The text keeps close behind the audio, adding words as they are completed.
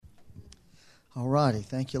All righty.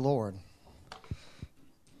 Thank you, Lord.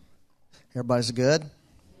 Everybody's good?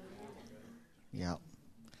 Yeah.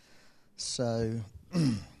 So,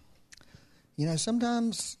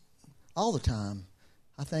 sometimes, all the time,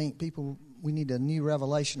 I think we need a new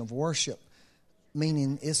revelation of worship,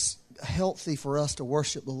 meaning it's healthy for us to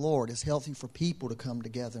worship the Lord. It's healthy for people to come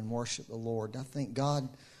together and worship the Lord. I think God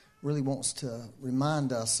really wants to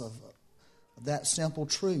remind us of that simple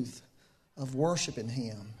truth of worshiping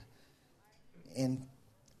Him. And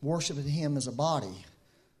worshiping Him as a body,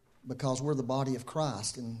 because we're the body of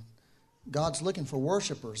Christ. And God's looking for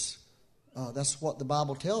worshipers. That's what the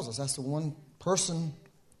Bible tells us. That's the one person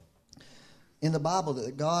in the Bible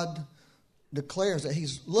that God declares that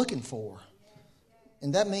He's looking for.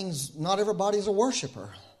 And that means not everybody's a worshiper,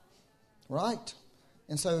 right?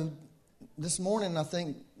 And so this morning I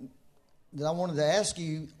think that I wanted to ask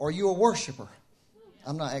you, are you a worshiper?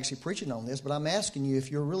 I'm not actually preaching on this, but I'm asking you if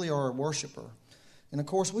you really are a worshiper. And of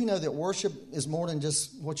course, we know that worship is more than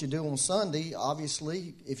just what you do on Sunday.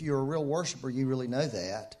 Obviously, if you're a real worshiper, you really know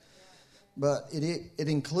that. But it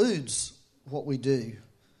includes what we do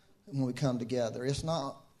when we come together. It's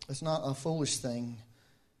not a foolish thing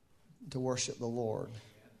to worship the Lord.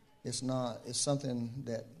 It's something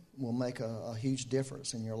that will make a huge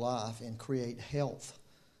difference in your life and create health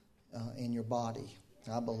in your body,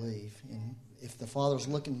 I believe. And if the Father's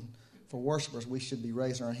looking for worshipers, we should be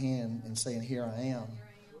raising our hand and saying, "Here I am.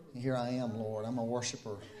 Here I am, Lord. I'm a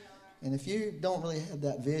worshiper." And if you don't really have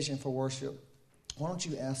that vision for worship, why don't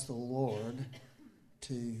you ask the Lord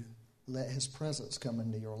to let His presence come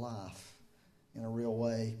into your life in a real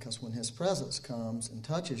way? Because when His presence comes and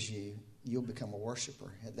touches you, you'll become a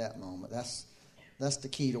worshiper at that moment. That's the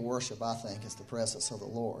key to worship, I think, is the presence of the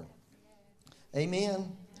Lord.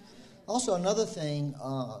 Amen. Also, another thing,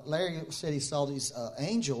 Larry said he saw these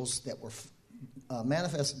angels that were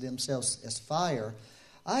manifested themselves as fire.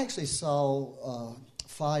 I actually saw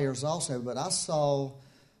fires also, but I saw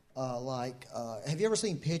have you ever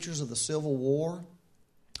seen pictures of the Civil War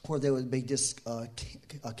where there would be just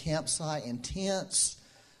a campsite and tents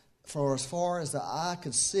for as far as the eye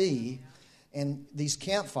could see, and these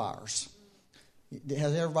campfires?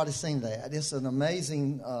 Has everybody seen that? It's an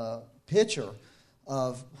amazing picture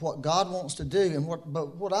of what God wants to do.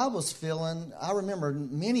 But what I was feeling, I remember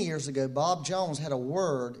many years ago, Bob Jones had a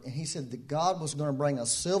word, and he said that God was going to bring a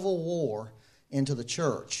civil war into the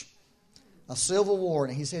church. A civil war,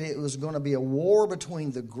 and he said it was going to be a war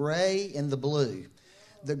between the gray and the blue.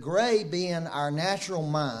 The gray being our natural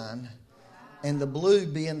mind, and the blue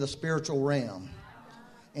being the spiritual realm.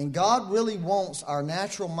 And God really wants our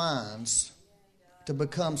natural minds to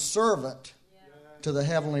become servant to the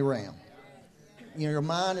heavenly realm. Your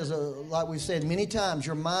mind is, like we've said many times,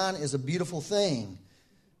 your mind is a beautiful thing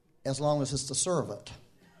as long as it's the servant.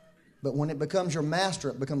 But when it becomes your master,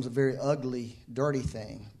 it becomes a very ugly, dirty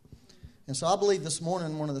thing. And so I believe this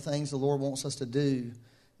morning one of the things the Lord wants us to do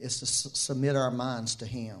is to submit our minds to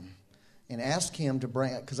Him and ask Him to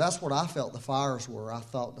bring it, because that's what I felt the fires were. I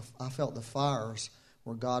felt the fires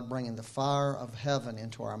were God bringing the fire of heaven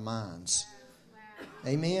into our minds.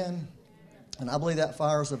 Amen. And I believe that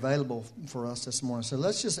fire is available for us this morning. So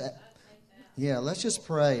let's just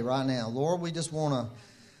pray right now. Lord, you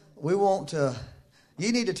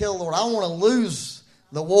need to tell the Lord, I want to lose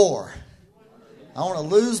the war. I want to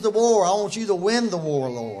lose the war. I want you to win the war,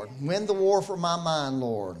 Lord. Win the war for my mind,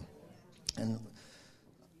 Lord. And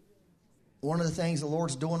one of the things the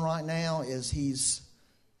Lord's doing right now is He's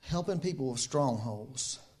helping people with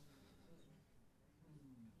strongholds.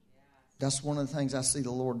 That's one of the things I see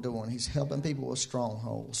the Lord doing. He's helping people with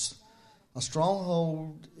strongholds. A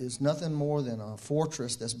stronghold is nothing more than a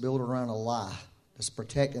fortress that's built around a lie, that's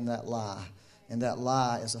protecting that lie, and that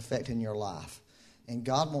lie is affecting your life. And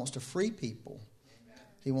God wants to free people.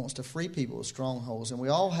 He wants to free people with strongholds. And we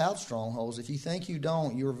all have strongholds. If you think you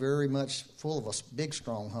don't, you're very much full of a big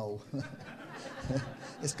stronghold.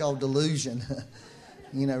 It's called delusion.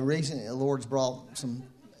 Recently the Lord's brought some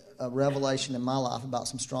revelation in my life about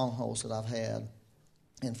some strongholds that I've had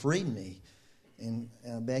and freed me. And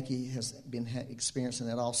Becky has been experiencing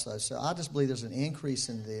that also. So I just believe there's an increase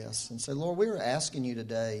in this. And so, Lord, we are asking you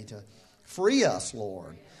today to free us,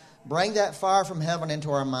 Lord. Bring that fire from heaven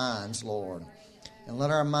into our minds, Lord. And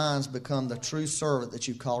let our minds become the true servant that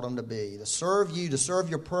you called them to be. To serve you, to serve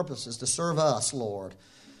your purposes, to serve us, Lord.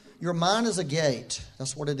 Your mind is a gate.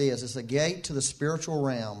 That's what it is. It's a gate to the spiritual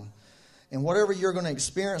realm. And whatever you're going to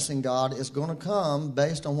experience in God is going to come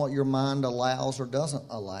based on what your mind allows or doesn't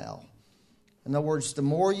allow. In other words, the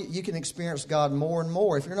more you can experience God more and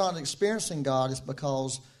more. If you're not experiencing God, it's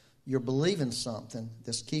because you're believing something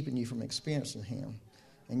that's keeping you from experiencing Him.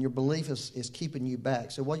 and your belief is keeping you back.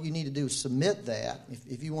 So what you need to do is submit that.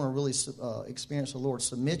 If you want to really experience the Lord,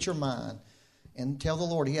 submit your mind and tell the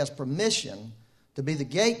Lord He has permission to be the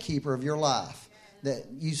gatekeeper of your life. That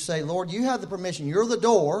you say, Lord, you have the permission. You're the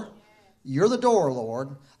door. You're the door,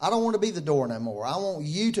 Lord. I don't want to be the door no more. I want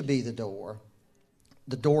you to be the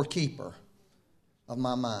doorkeeper of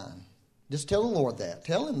my mind. Just tell the Lord that.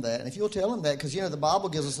 Tell Him that. And if you'll tell Him that, because, the Bible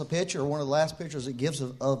gives us a picture, one of the last pictures it gives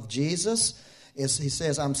of Jesus, is He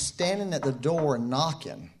says, I'm standing at the door and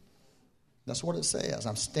knocking. That's what it says.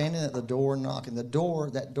 I'm standing at the door and knocking. That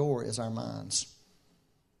door is our minds.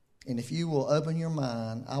 And if you will open your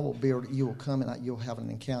mind, you will come and you'll have an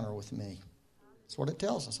encounter with me. That's what it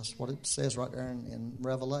tells us. That's what it says right there in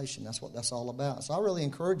Revelation. That's what that's all about. So I really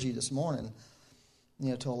encourage you this morning,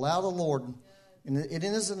 to allow the Lord. And it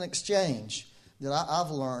is an exchange that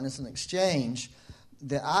I've learned. It's an exchange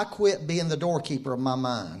that I quit being the doorkeeper of my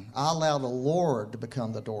mind. I allow the Lord to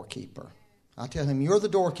become the doorkeeper. I tell Him, you're the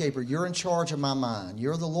doorkeeper. You're in charge of my mind.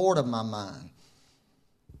 You're the Lord of my mind.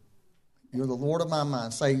 You're the Lord of my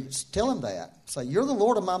mind. Tell Him that. Say, you're the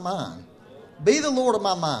Lord of my mind. Be the Lord of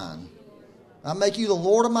my mind. I make you the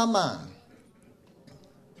Lord of my mind.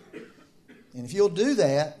 And if you'll do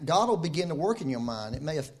that, God will begin to work in your mind. It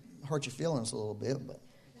may have hurt your feelings a little bit, but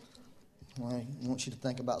He wants you to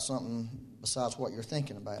think about something besides what you're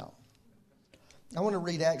thinking about. I want to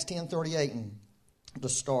read Acts 10:38 and to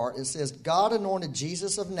start. It says, God anointed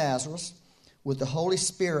Jesus of Nazareth with the Holy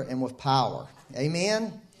Spirit and with power.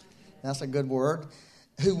 Amen? That's a good word.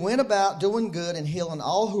 Who went about doing good and healing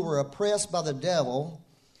all who were oppressed by the devil,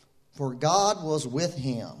 for God was with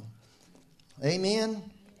him. Amen?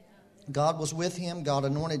 God was with him. God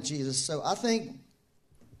anointed Jesus. So I think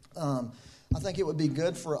it would be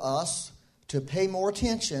good for us to pay more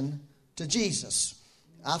attention to Jesus.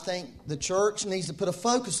 I think the church needs to put a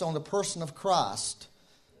focus on the person of Christ.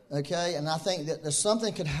 Okay? And I think that there's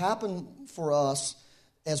something could happen for us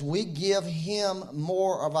as we give Him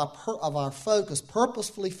more of our focus,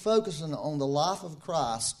 purposefully focusing on the life of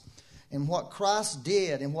Christ and what Christ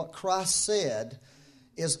did and what Christ said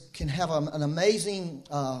can have an amazing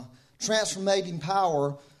transformating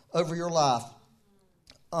power over your life.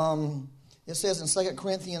 It says in 2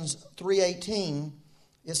 Corinthians 3:18,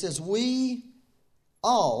 it says, we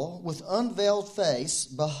all with unveiled face,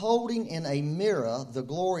 beholding in a mirror the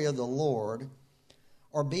glory of the Lord,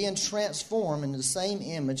 are being transformed into the same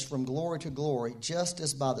image from glory to glory, just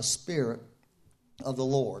as by the Spirit of the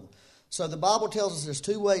Lord. So the Bible tells us there's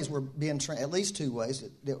two ways we're being, at least two ways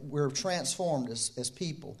that we're transformed as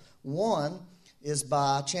people. One is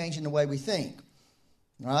by changing the way we think.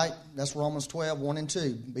 Right? That's Romans 12:1 and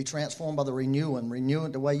 2. Be transformed by the renewing.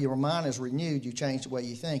 Renewing, the way your mind is renewed, you change the way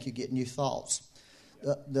you think, you get new thoughts.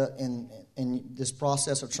 In this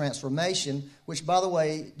process of transformation, which, by the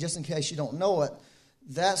way, just in case you don't know it,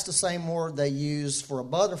 that's the same word they use for a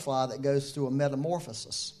butterfly that goes through a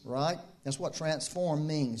metamorphosis, right? That's what transform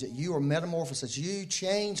means, that you are metamorphosis. You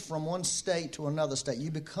change from one state to another state. You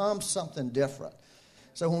become something different.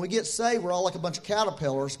 So when we get saved, we're all like a bunch of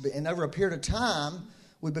caterpillars, and over a period of time,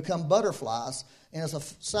 we become butterflies. And it's a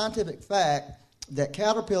scientific fact that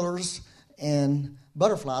caterpillars and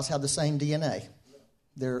butterflies have the same DNA.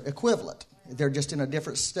 They're equivalent. They're just in a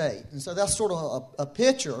different state. And so that's sort of a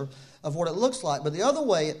picture of what it looks like. But the other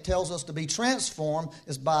way it tells us to be transformed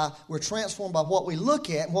is we're transformed by what we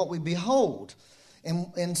look at and what we behold.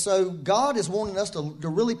 And so God is wanting us to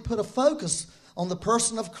really put a focus on the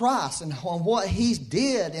person of Christ and on what He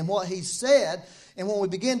did and what He said. And when we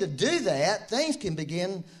begin to do that, things can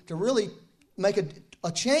begin to really make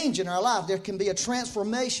a change in our life. There can be a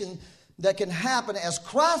transformation that can happen as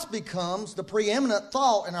Christ becomes the preeminent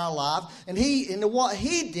thought in our life, and what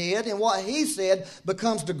He did and what He said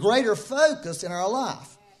becomes the greater focus in our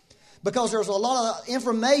life. Because there's a lot of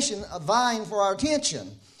information vying for our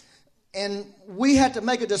attention. And we have to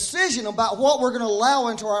make a decision about what we're going to allow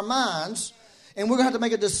into our minds, and we're going to have to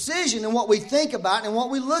make a decision in what we think about and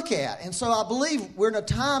what we look at. And so I believe we're in a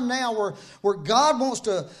time now where God wants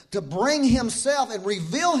to bring Himself and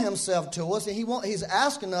reveal Himself to us, and He's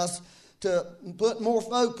asking us to put more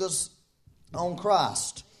focus on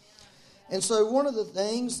Christ. And so one of the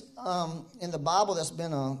things in the Bible that's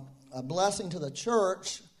been a blessing to the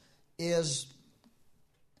church is,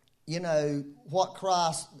 what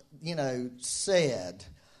Christ, said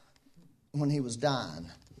when He was dying.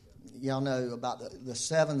 Y'all know about the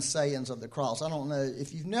 7 sayings of the cross. I don't know.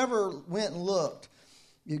 If you've never went and looked,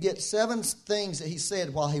 you get 7 things that He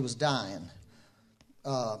said while He was dying.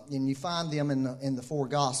 And you find them in the 4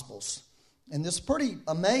 Gospels. And this is pretty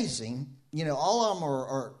amazing. All of them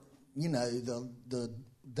are the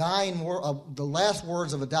the last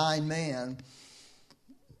words of a dying man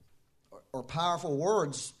are powerful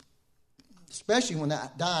words, especially when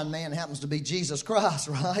that dying man happens to be Jesus Christ,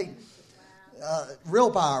 right?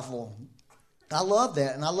 Real powerful. I love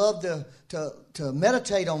that, and I love to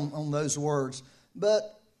meditate on those words.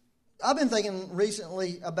 But I've been thinking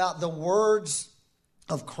recently about the words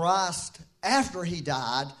of Christ after he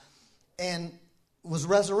died and was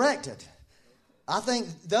resurrected. I think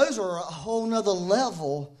those are a whole nother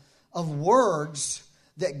level of words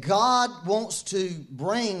that God wants to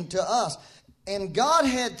bring to us. And God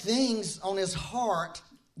had things on his heart,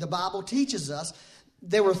 the Bible teaches us.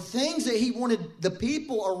 There were things that he wanted the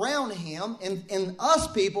people around him and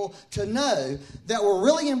us people to know that were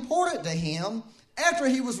really important to him after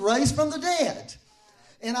he was raised from the dead.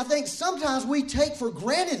 And I think sometimes we take for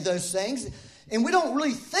granted those things, and we don't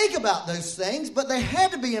really think about those things, but they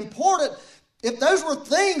had to be important if those were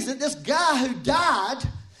things that this guy who died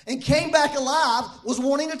and came back alive was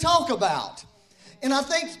wanting to talk about. And I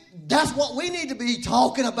think that's what we need to be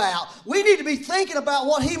talking about. We need to be thinking about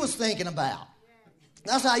what he was thinking about.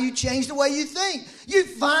 That's how you change the way you think. You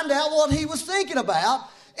find out what he was thinking about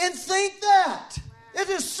and think that.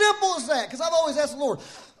 It's as simple as that. Because I've always asked the Lord,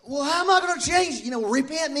 well, how am I going to change?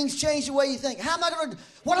 Repent means change the way you think.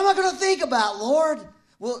 What am I going to think about, Lord?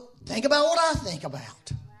 Well, think about what I think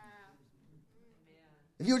about.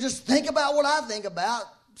 If you'll just think about what I think about,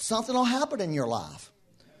 something will happen in your life.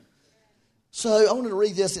 So I wanted to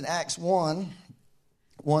read this in Acts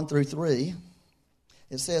 1:1-3.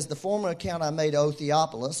 It says, the former account I made, O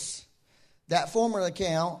Theophilus, that former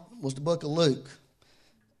account was the book of Luke,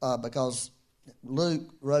 because Luke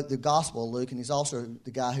wrote the Gospel of Luke, and he's also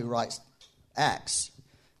the guy who writes Acts.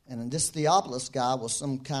 And this Theophilus guy was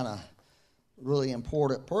some kind of really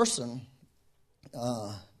important person,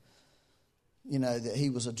 that he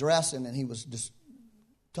was addressing, and he was just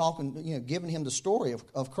talking, giving him the story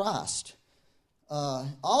of Christ.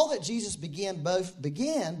 All that Jesus began both to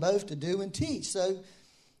do and teach. So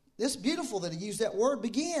it's beautiful that he used that word,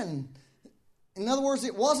 begin. In other words,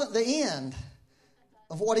 it wasn't the end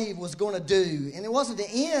of what he was going to do, and it wasn't the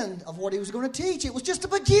end of what he was going to teach. It was just the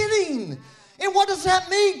beginning. And what does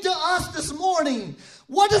that mean to us this morning?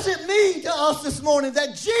 What does it mean to us this morning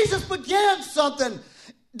that Jesus began something?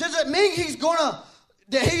 Does it mean he's going to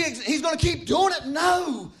keep doing it?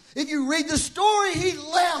 No. If you read the story, he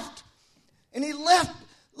left. And he left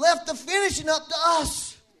the finishing up to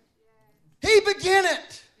us. He began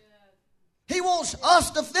it. He wants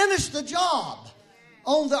us to finish the job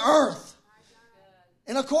on the earth.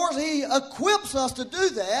 And of course, he equips us to do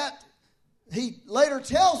that. He later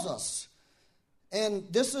tells us.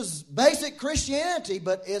 And this is basic Christianity,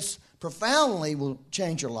 but it's profoundly will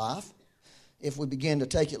change your life if we begin to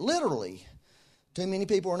take it literally. Too many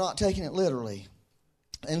people are not taking it literally.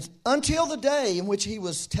 And until the day in which he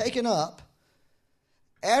was taken up,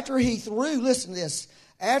 after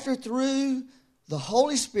the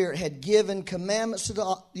Holy Spirit had given commandments to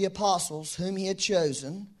the apostles whom he had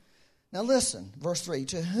chosen. Now listen, verse 3,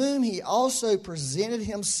 to whom he also presented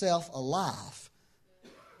himself alive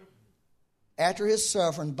after his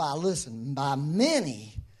suffering by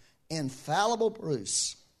many infallible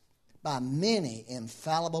proofs. By many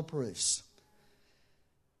infallible proofs.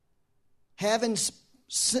 Having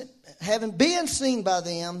been seen by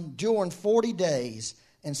them during 40 days,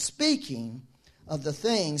 and speaking of the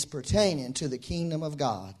things pertaining to the kingdom of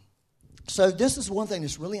God. So this is one thing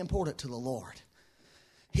that's really important to the Lord.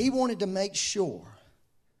 He wanted to make sure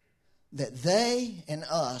that they and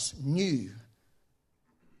us knew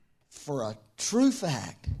for a true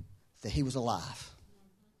fact that he was alive.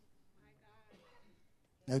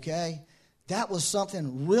 Okay? That was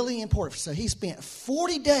something really important. So he spent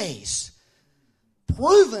 40 days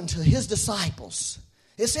proving to his disciples.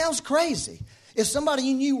 It sounds crazy. If somebody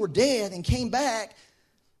you knew were dead and came back,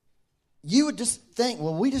 you would just think,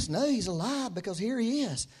 well, we just know he's alive because here he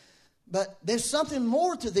is. But there's something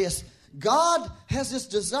more to this. God has this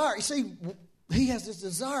desire. You see, he has this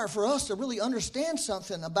desire for us to really understand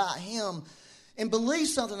something about him and believe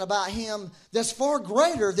something about him that's far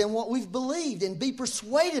greater than what we've believed, and be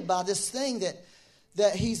persuaded by this thing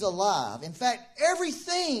that he's alive. In fact,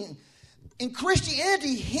 everything in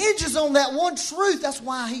Christianity hinges on that one truth. That's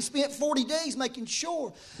why he spent 40 days making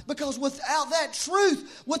sure. Because without that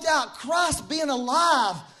truth, without Christ being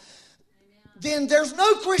alive, then there's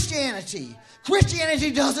no Christianity.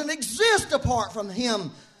 Christianity doesn't exist apart from him.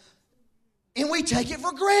 And we take it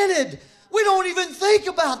for granted. We don't even think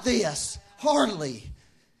about this, hardly.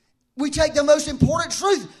 We take the most important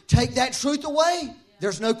truth. Take that truth away,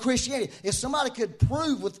 there's no Christianity. If somebody could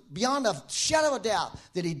prove beyond a shadow of a doubt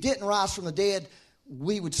that he didn't rise from the dead,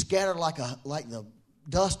 we would scatter like the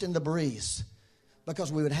dust in the breeze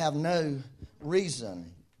because we would have no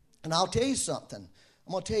reason. And I'll tell you something.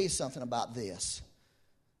 I'm going to tell you something about this.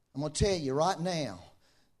 I'm going to tell you right now.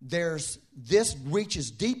 This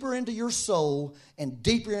reaches deeper into your soul and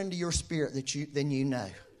deeper into your spirit than you know.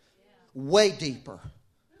 Way deeper.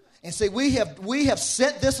 And see, we have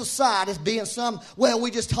set this aside as being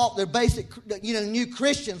we just taught the basic, new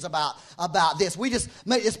Christians about this. We just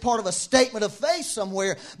make this part of a statement of faith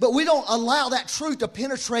somewhere, but we don't allow that truth to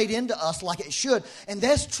penetrate into us like it should. And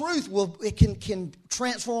this truth can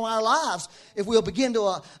transform our lives if we'll begin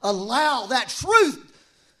to allow that truth,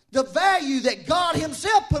 the value that God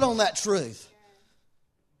Himself put on that truth.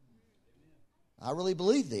 I really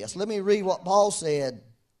believe this. Let me read what Paul said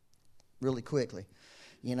really quickly.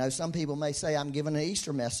 Some people may say, I'm giving an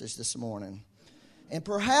Easter message this morning. And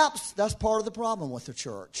perhaps that's part of the problem with the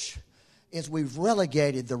church, is we've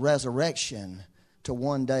relegated the resurrection to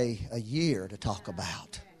one day a year to talk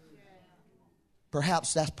about.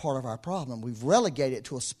 Perhaps that's part of our problem. We've relegated it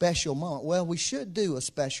to a special moment. Well, we should do a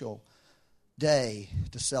special day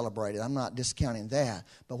to celebrate it. I'm not discounting that.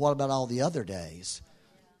 But what about all the other days?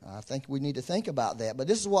 I think we need to think about that. But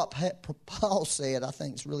this is what Paul said. I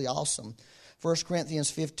think it's really awesome. 1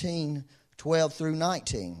 Corinthians 15, 12 through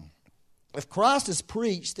 19. If Christ is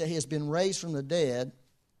preached that He has been raised from the dead,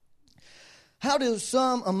 how do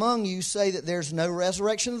some among you say that there's no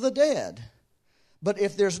resurrection of the dead? But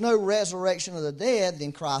if there's no resurrection of the dead,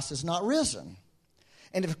 then Christ is not risen.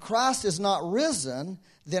 And if Christ is not risen,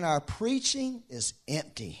 then our preaching is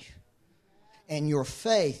empty. And your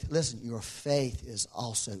faith, your faith is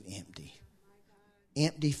also empty.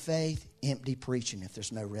 Empty faith, empty preaching if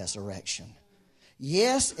there's no resurrection.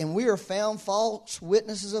 Yes, and we are found false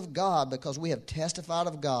witnesses of God because we have testified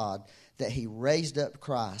of God that He raised up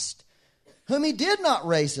Christ, whom He did not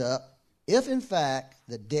raise up, if in fact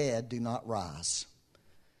the dead do not rise.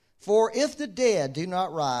 For if the dead do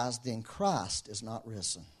not rise, then Christ is not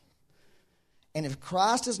risen. And if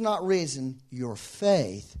Christ is not risen, your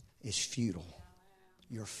faith is futile.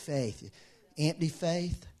 Your faith, empty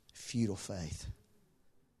faith, futile faith.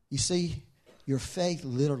 You see, your faith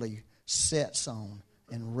literally sets on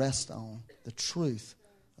and rests on the truth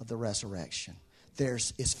of the resurrection.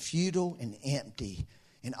 It's futile and empty,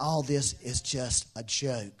 and all this is just a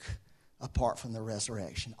joke apart from the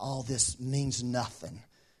resurrection. All this means nothing.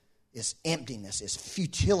 It's emptiness. It's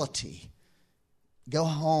futility. Go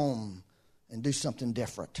home and do something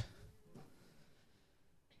different.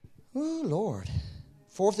 Oh, Lord.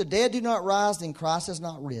 For if the dead do not rise, then Christ has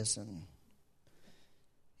not risen.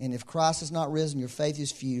 And if Christ has not risen, your faith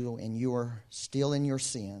is futile and you are still in your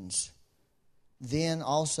sins. Then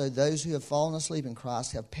also those who have fallen asleep in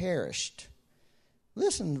Christ have perished.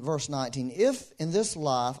 Listen to verse 19. If in this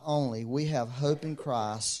life only we have hope in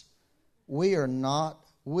Christ, we are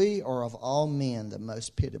of all men the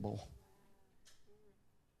most pitiable.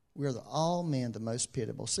 We are all men the most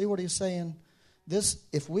pitiable. See what he's saying?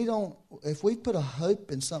 If we put a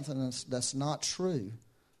hope in something that's not true,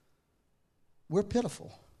 we're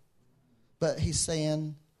pitiful. But he's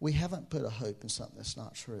saying we haven't put a hope in something that's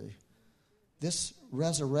not true. This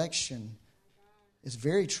resurrection is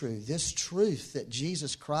very true. This truth that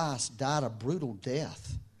Jesus Christ died a brutal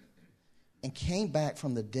death and came back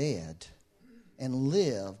from the dead and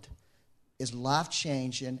lived is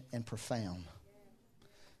life-changing and profound.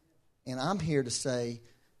 And I'm here to say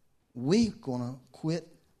we're going to quit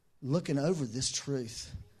looking over this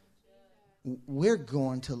truth. We're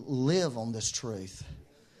going to live on this truth.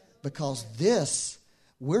 Because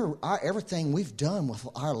everything we've done with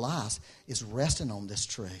our lives is resting on this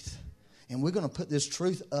truth. And we're going to put this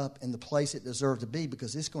truth up in the place it deserves to be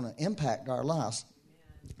because it's going to impact our lives.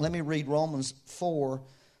 Let me read Romans 4,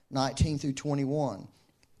 19 through 21.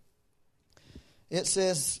 It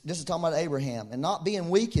says, this is talking about Abraham, and not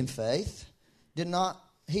being weak in faith,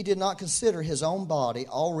 he did not consider his own body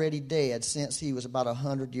already dead since he was about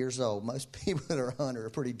 100 years old. Most people that are 100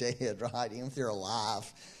 are pretty dead, right? Even if they're alive.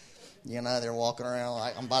 They're walking around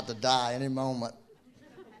like, I'm about to die any moment.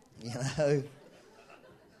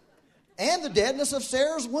 And the deadness of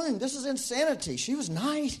Sarah's womb. This is insanity. She was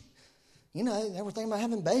 90. They were thinking about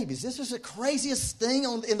having babies. This is the craziest thing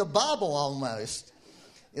in the Bible almost.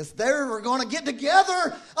 If they were going to get together,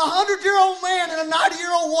 a 100-year-old man and a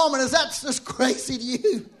 90-year-old woman, is that just crazy to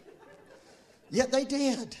you? Yet they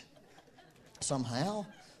did. Somehow,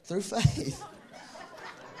 through faith.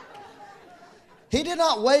 He did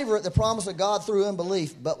not waver at the promise of God through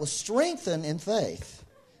unbelief, but was strengthened in faith,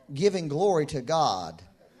 giving glory to God,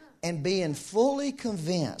 and being fully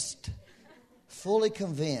convinced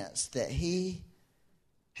that he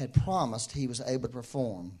had promised he was able to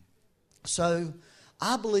perform. So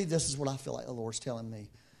I believe this is what I feel like the Lord's telling me.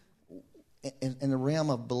 In the realm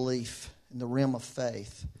of belief, in the realm of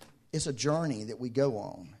faith, it's a journey that we go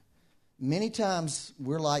on. Many times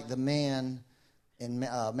we're like the man in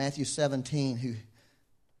Matthew 17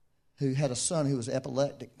 who had a son who was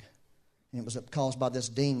epileptic. And it was caused by this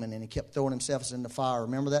demon, and he kept throwing himself in the fire.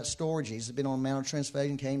 Remember that story? Jesus had been on the Mount of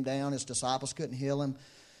Transfiguration, came down. His disciples couldn't heal him.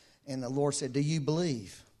 And the Lord said, do you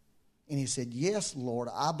believe? And he said, yes, Lord,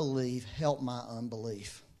 I believe. Help my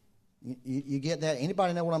unbelief. You get that?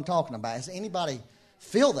 Anybody know what I'm talking about? Does anybody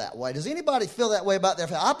feel that way? Does anybody feel that way about their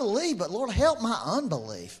faith? I believe, but Lord, help my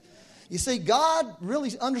unbelief. You see, God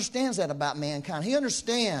really understands that about mankind. He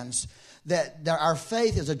understands that our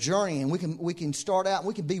faith is a journey, and we can start out,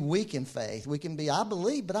 we can be weak in faith. We can be, I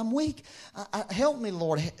believe, but I'm weak. Help me,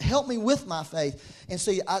 Lord. Help me with my faith. And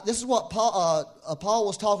see, this is what Paul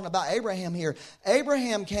was talking about Abraham here.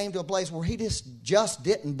 Abraham came to a place where he just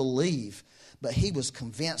didn't believe, but he was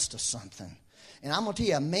convinced of something. And I'm going to tell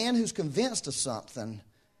you, a man who's convinced of something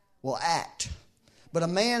will act. But a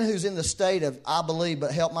man who's in the state of, I believe,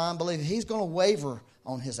 but help my unbelief, he's going to waver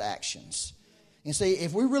on his actions. And see,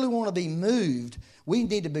 if we really want to be moved, we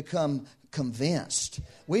need to become convinced.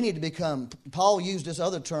 We need to become, Paul used this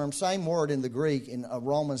other term, same word in the Greek, in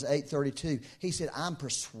Romans 8:32. He said, I'm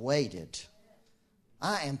persuaded.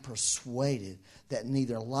 I am persuaded that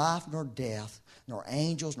neither life nor death, nor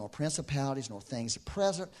angels, nor principalities, nor things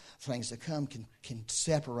present, things to come can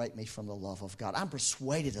separate me from the love of God. I'm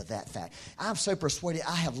persuaded of that fact. I'm so persuaded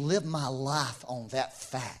I have lived my life on that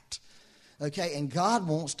fact. Okay, and God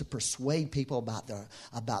wants to persuade people about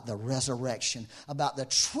the resurrection, about the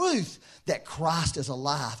truth that Christ is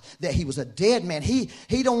alive, that he was a dead man. He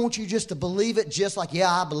don't want you just to believe it, just like, yeah,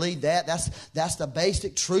 I believe that. That's the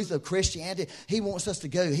basic truth of Christianity. He wants us to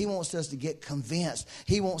go. He wants us to get convinced.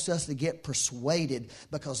 He wants us to get persuaded,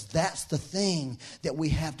 because that's the thing that we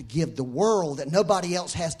have to give the world that nobody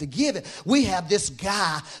else has to give it. We have this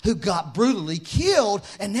guy who got brutally killed,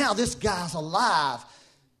 and now this guy's alive.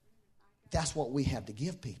 That's what we have to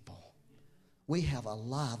give people. We have a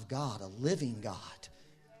live God, a living God.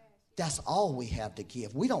 That's all we have to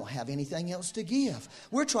give. We don't have anything else to give.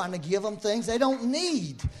 We're trying to give them things they don't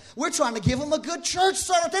need. We're trying to give them a good church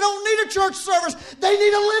service. They don't need a church service. They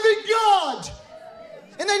need a living God.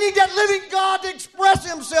 And they need that living God to express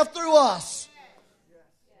himself through us.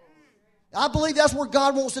 I believe that's where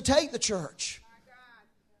God wants to take the church.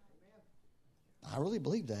 I really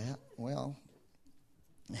believe that. Well,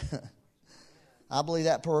 I believe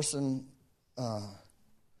that person,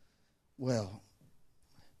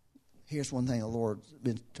 here's one thing the Lord's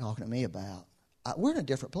been talking to me about. We're in a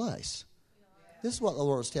different place. This is what the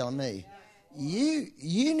Lord's telling me.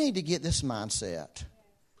 You need to get this mindset.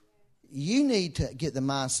 You need to get the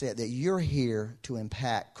mindset that you're here to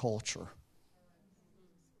impact culture.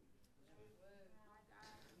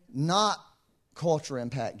 Not culture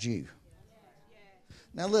impact you.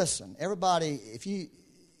 Now listen, everybody,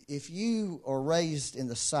 if you are raised in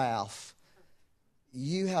the South,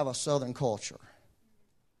 you have a Southern culture.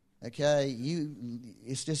 Okay?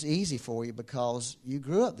 It's just easy for you because you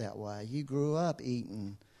grew up that way. You grew up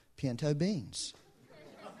eating pinto beans.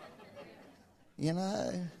 You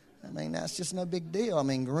know? I mean, that's just no big deal. I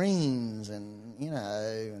mean, greens and,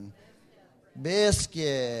 and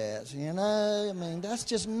biscuits, I mean, that's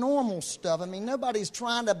just normal stuff. I mean, nobody's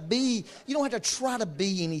trying to be, you don't have to try to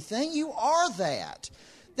be anything. You are that.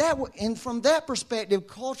 And from that perspective,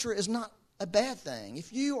 culture is not a bad thing.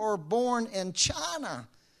 If you are born in China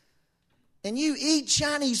and you eat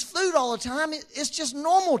Chinese food all the time, it's just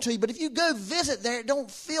normal to you. But if you go visit there, it don't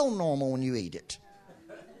feel normal when you eat it.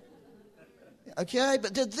 Okay?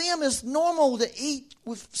 But to them, it's normal to eat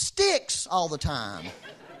with sticks all the time.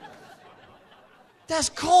 That's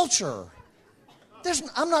culture.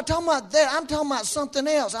 I'm not talking about that. I'm talking about something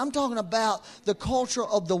else. I'm talking about the culture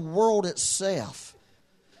of the world itself.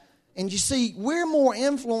 And you see, we're more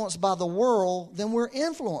influenced by the world than we're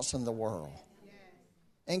influencing the world.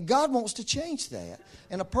 And God wants to change that.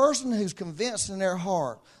 And a person who's convinced in their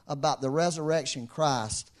heart about the resurrection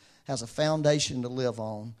Christ has a foundation to live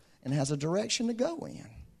on and has a direction to go in.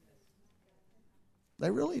 They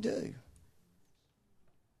really do.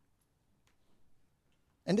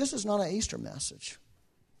 And this is not an Easter message.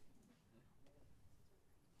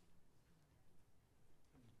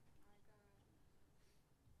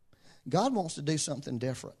 God wants to do something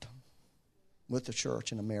different with the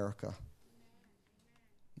church in America.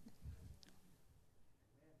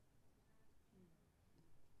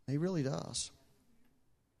 He really does.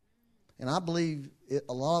 And I believe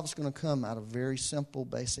a lot of it's going to come out of very simple,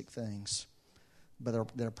 basic things.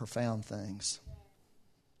 but they're profound things.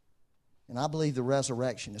 And I believe the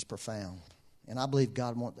resurrection is profound. And I believe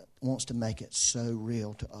God wants to make it so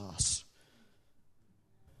real to us.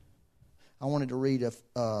 I wanted to read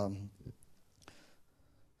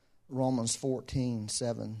Romans 14,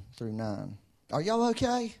 7 through 9. Are y'all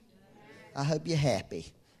okay? I hope you're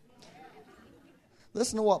happy.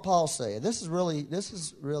 Listen to what Paul said. This is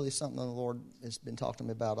really something the Lord has been talking to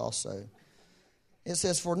me about also. It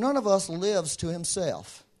says, "For none of us lives to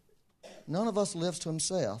himself." None of us lives to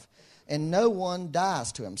himself. "And no one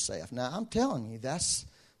dies to himself." Now, I'm telling you,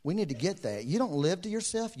 we need to get that. You don't live to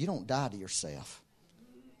yourself. You don't die to yourself.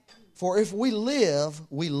 "For if we live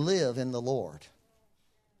in the Lord.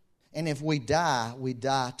 And if we die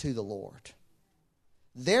to the Lord.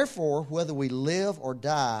 Therefore, whether we live or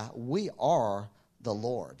die, we are the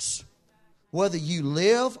Lord's." Whether you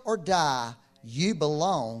live or die, you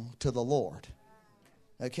belong to the Lord.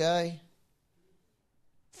 Okay?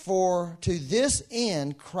 "For to this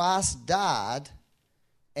end Christ died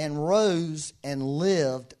and rose and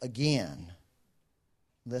lived again."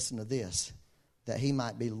 Listen to this. "That he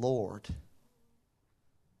might be Lord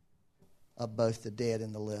of both the dead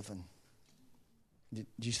and the living." Did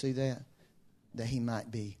you see that? That he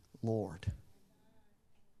might be Lord.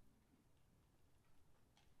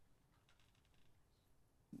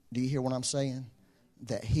 Do you hear what I'm saying?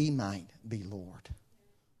 That he might be Lord.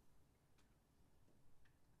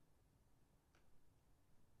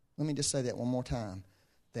 Let me just say that one more time.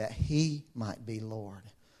 That he might be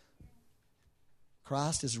Lord.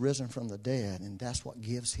 Christ is risen from the dead, and that's what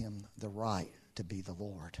gives him the right to be the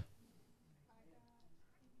Lord.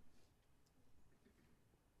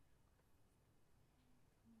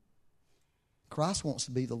 Christ wants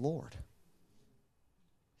to be the Lord.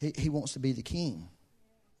 He wants to be the King.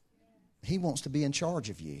 He wants to be in charge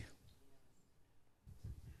of you.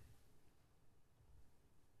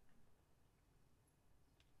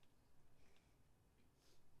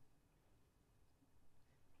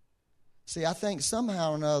 See, I think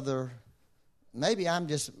somehow or another, maybe I'm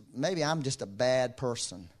just a bad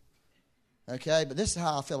person. Okay, but this is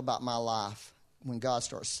how I feel about my life when God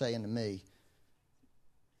starts saying to me,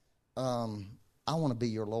 "I want to be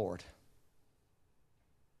your Lord.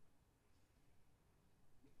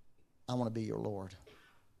 I want to be your Lord."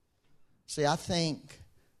 See, I think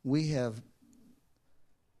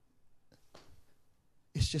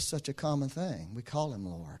it's just such a common thing. We call him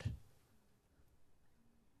Lord.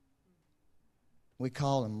 We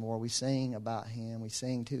call him Lord. We sing about him. We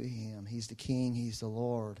sing to him. He's the King. He's the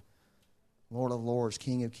Lord. Lord of lords,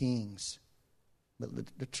 King of kings. But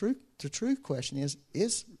the true question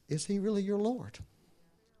is he really your Lord?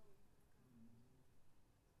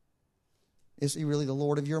 Is he really the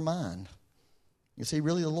Lord of your mind? Is he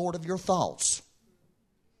really the Lord of your thoughts?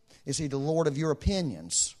 Is he the Lord of your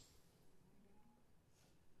opinions?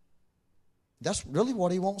 That's really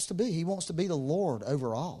what he wants to be. He wants to be the Lord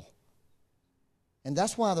over all. And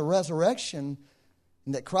that's why the resurrection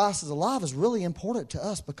and that Christ is alive is really important to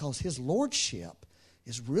us, because his lordship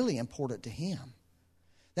is really important to him.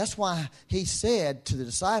 That's why he said to the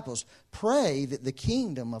disciples, "Pray that the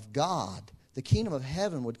kingdom of God, the kingdom of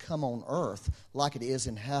heaven, would come on earth like it is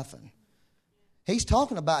in heaven." He's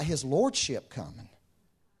talking about his lordship coming.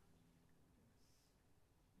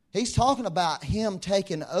 He's talking about him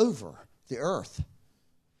taking over the earth.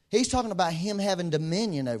 He's talking about him having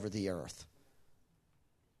dominion over the earth,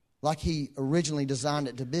 like he originally designed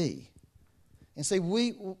it to be. And see,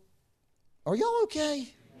 are y'all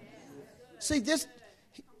okay? See,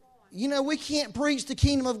 we can't preach the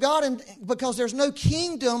kingdom of God because there's no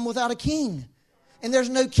kingdom without a king. And there's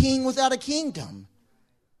no king without a kingdom.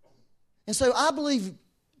 And so I believe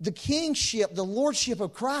the kingship, the lordship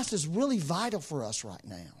of Christ is really vital for us right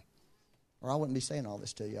now. Or I wouldn't be saying all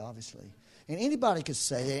this to you, obviously. And anybody could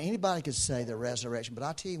say that. Anybody could say the resurrection. But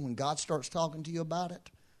I tell you, when God starts talking to you about it,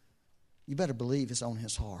 you better believe it's on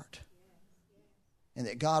his heart. And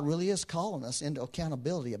that God really is calling us into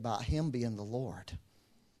accountability about him being the Lord.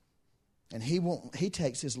 And he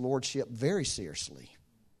takes his lordship very seriously.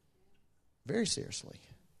 Very seriously.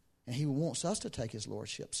 And he wants us to take his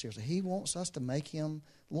lordship seriously. He wants us to make him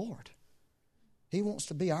Lord. He wants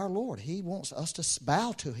to be our Lord. He wants us to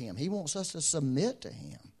bow to him. He wants us to submit to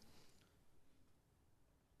him.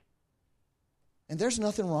 And there's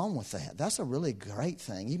nothing wrong with that. That's a really great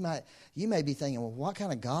thing. You may be thinking, well, what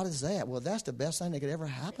kind of God is that? Well, that's the best thing that could ever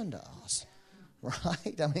happen to us.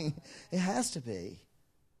 Right? I mean, it has to be.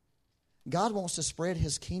 God wants to spread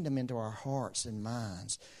his kingdom into our hearts and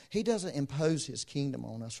minds. He doesn't impose his kingdom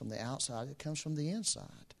on us from the outside. It comes from the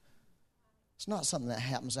inside. It's not something that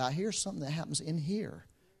happens out here. It's something that happens in here.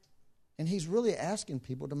 And he's really asking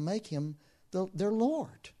people to make him their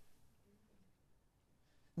Lord.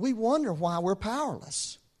 We wonder why we're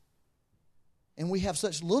powerless. And we have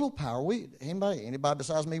such little power. Anybody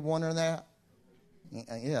besides me wondering that?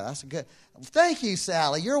 Yeah, that's a good. Thank you,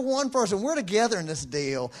 Sally. You're one person. We're together in this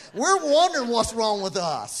deal. We're wondering what's wrong with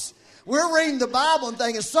us. We're reading the Bible and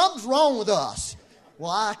thinking something's wrong with us.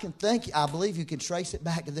 Well, I believe you can trace it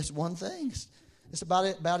back to this one thing. It's about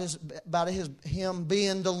him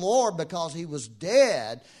being the Lord, because he was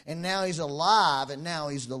dead and now he's alive and now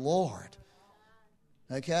he's the Lord.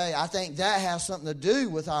 Okay, I think that has something to do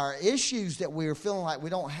with our issues, that we're feeling like we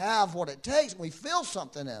don't have what it takes. We feel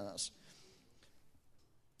something in us.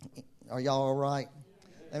 Are y'all all right?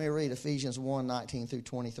 Let me read Ephesians 1:19 through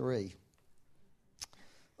 23.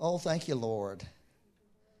 Oh, thank you, Lord.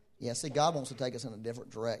 Yeah, see, God wants to take us in a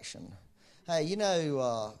different direction. Hey,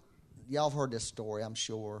 y'all have heard this story, I'm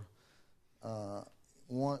sure.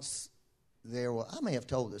 Once I may have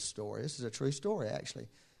told this story. This is a true story, actually.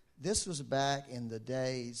 This was back in the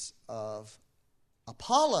days of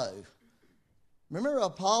Apollo. Remember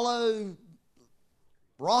Apollo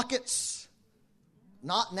rockets?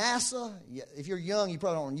 Not NASA. If you're young, you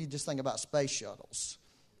probably don't. You just think about space shuttles.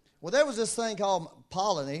 Well, there was this thing called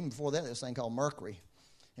Apollo, and even before that, there was this thing called Mercury.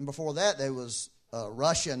 And before that, there was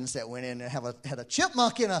Russians that went in and had a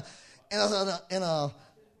chipmunk in a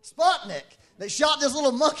Sputnik. They shot this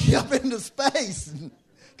little monkey up into space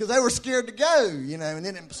because they were scared to go, And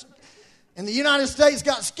then and the United States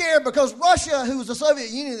got scared because Russia, who was the Soviet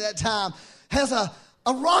Union at that time, has a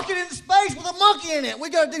rocket in space with a monkey in it. We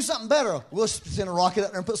got to do something better. We'll send a rocket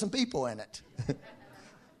up there and put some people in it.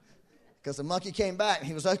 Because the monkey came back and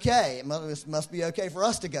he was okay. It must be okay for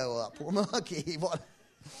us to go up. Poor monkey.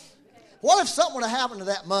 What if something would have happened to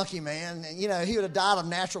that monkey, man? And, he would have died of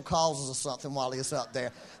natural causes or something while he was up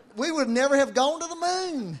there. We would never have gone to the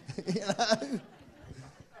moon.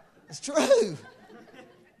 It's true.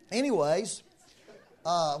 Anyways,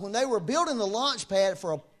 when they were building the launch pad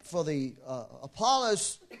for the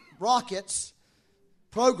Apollo's rockets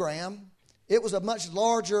program, it was a much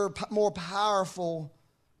larger, more powerful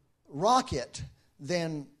rocket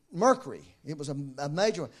than Mercury. It was a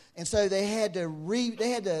major one. And so they had to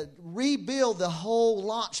rebuild the whole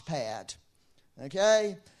launch pad.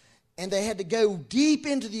 Okay? And they had to go deep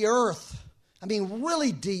into the earth. I mean,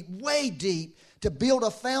 really deep, way deep, to build a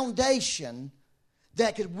foundation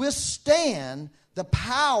that could withstand the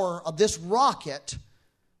power of this rocket.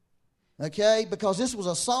 Okay? Because this was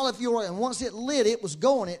a solid fuel, and once it lit, it was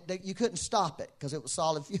going. You couldn't stop it because it was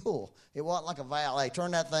solid fuel. It wasn't like a valve. Hey,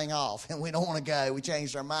 turn that thing off, and we don't want to go. We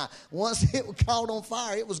changed our mind. Once it caught on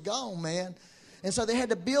fire, it was gone, man. And so they had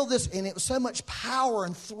to build this, and it was so much power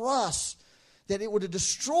and thrust that it would have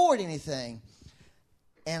destroyed anything.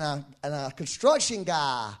 And a construction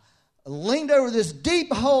guy leaned over this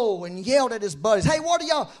deep hole and yelled at his buddies, "Hey, where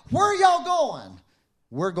are y'all going?"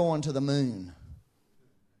 "We're going to the moon."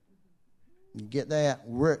 You get that?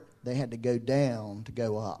 They had to go down to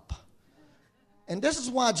go up. And this is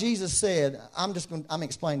why Jesus said, I'm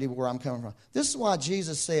explaining to you where I'm coming from. This is why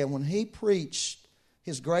Jesus said when he preached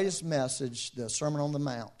his greatest message, the Sermon on the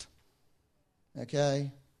Mount,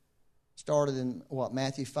 okay, started in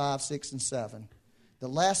Matthew 5, 6, and 7. The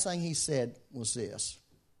last thing he said was this.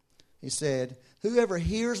 He said, "Whoever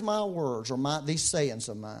hears my words or these sayings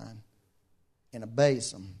of mine and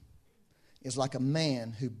obeys them is like a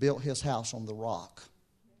man who built his house on the rock.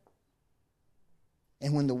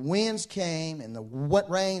 And when the winds came and the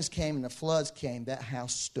rains came and the floods came, that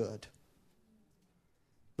house stood.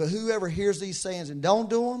 But whoever hears these sayings and don't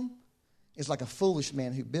do them is like a foolish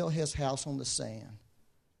man who built his house on the sand.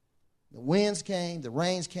 The winds came, the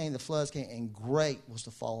rains came, the floods came, and great was the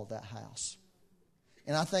fall of that house."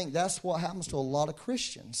 And I think that's what happens to a lot of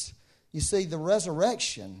Christians. You see, the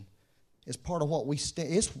resurrection is part of what we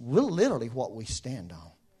stand. It's really literally what we stand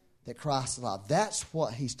on. That Christ is alive. That's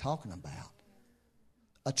what he's talking about.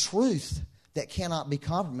 A truth that cannot be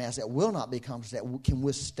compromised, that will not be compromised, that can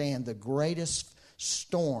withstand the greatest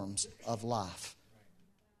storms of life.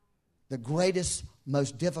 The greatest,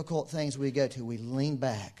 most difficult things we go to, we lean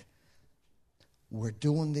back. We're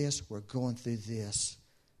doing this, we're going through this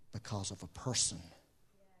because of a person.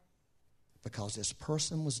 Because this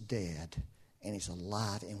person was dead and he's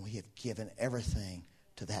alive, and we have given everything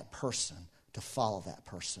to that person to follow that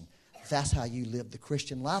person. That's how you live the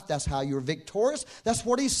Christian life. That's how you're victorious. That's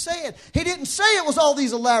what he said. He didn't say it was all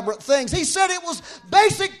these elaborate things. He said it was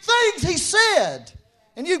basic things he said.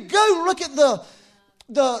 And you go look at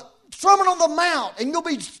the Sermon on the Mount, and you'll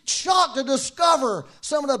be shocked to discover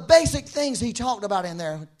some of the basic things he talked about in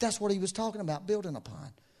there. That's what he was talking about, building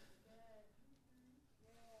upon.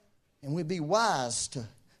 And we'd be wise to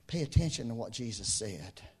pay attention to what Jesus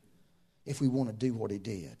said if we want to do what he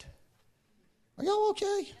did. Are y'all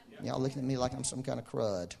okay? Y'all looking at me like I'm some kind of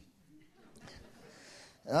crud.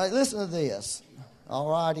 All right, listen to this. All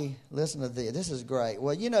righty, listen to this. This is great.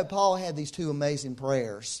 Well, you know, Paul had these two amazing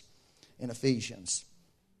prayers in Ephesians.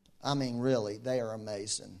 I mean, really, they are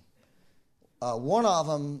amazing. One of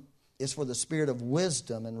them is for the spirit of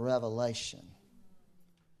wisdom and revelation.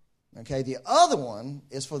 Okay, the other one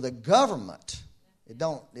is for the government.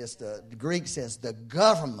 The Greek says the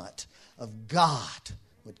government of God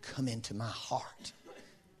would come into my heart.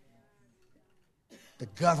 The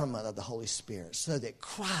government of the Holy Spirit, so that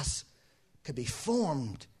Christ could be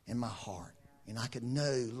formed in my heart. And I could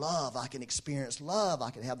know love. I can experience love. I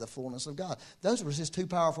could have the fullness of God. Those were just two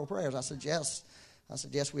powerful prayers. I suggest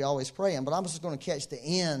we always pray them. But I'm just going to catch the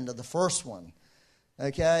end of the first one.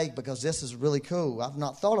 Okay? Because this is really cool. I've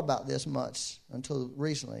not thought about this much until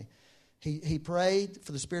recently. He prayed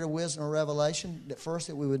for the spirit of wisdom and revelation. That first,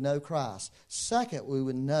 that we would know Christ. Second, we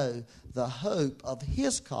would know the hope of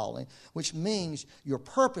his calling, which means your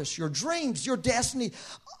purpose, your dreams, your destiny,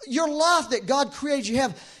 your life that God created you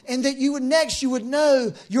have. And that you would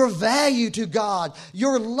know your value to God,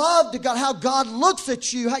 your love to God, how God looks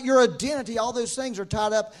at you, how your identity, all those things are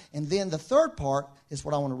tied up. And then the third part is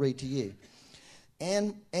what I want to read to you.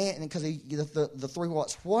 And because the three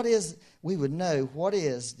what's, we would know what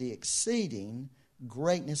is the exceeding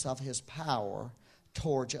greatness of his power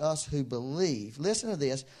towards us who believe. Listen to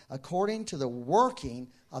this. According to the working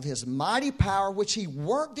of his mighty power, which he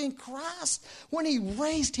worked in Christ when he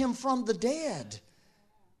raised him from the dead.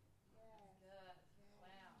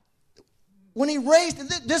 When he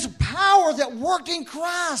raised this power that worked in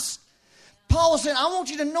Christ. Paul was saying, I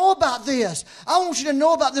want you to know about this. I want you to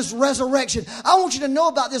know about this resurrection. I want you to know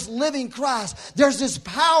about this living Christ. There's this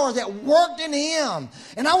power that worked in him.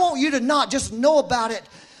 And I want you to not just know about it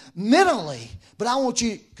mentally, but I want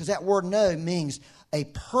you, because that word know means a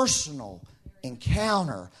personal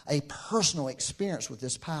encounter, a personal experience with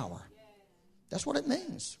this power. That's what it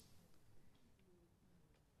means.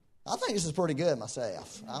 I think this is pretty good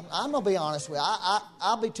myself. I'm going to be honest with you.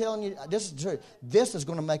 I'll be telling you, this is the truth. This is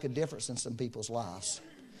going to make a difference in some people's lives.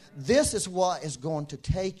 This is what is going to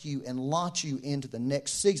take you and launch you into the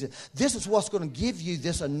next season. This is what's going to give you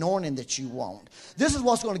this anointing that you want. This is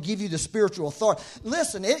what's going to give you the spiritual authority.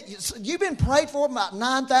 Listen, you've been prayed for about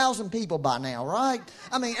 9,000 people by now, right?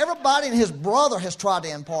 I mean, everybody and his brother has tried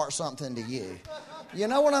to impart something to you. You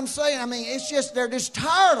know what I'm saying? I mean, it's just, they're just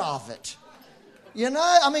tired of it. You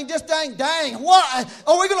know, I mean, just dang. What?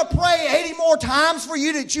 Are we going to pray 80 more times for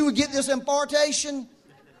you that you would get this impartation?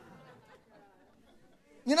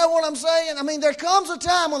 You know what I'm saying? I mean, there comes a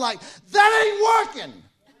time when, like, that ain't working.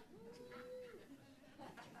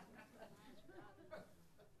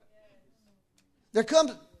 There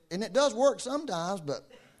comes, and it does work sometimes, but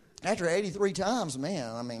after 83 times,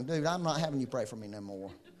 man, I mean, dude, I'm not having you pray for me no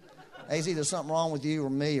more. There's either something wrong with you or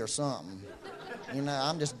me or something. You know,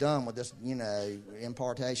 I'm just done with this,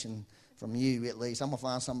 impartation from you at least. I'm going to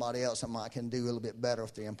find somebody else that might can do a little bit better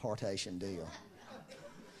with the impartation deal.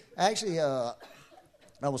 Actually, I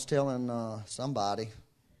was telling somebody,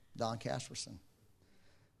 Don Casperson,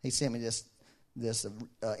 he sent me this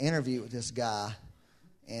interview with this guy,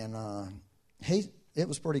 and it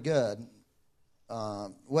was pretty good.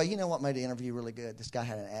 Well, you know what made the interview really good? This guy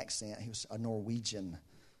had an accent. He was a Norwegian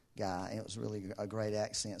guy, and it was really a great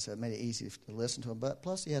accent, so it made it easy to listen to him. But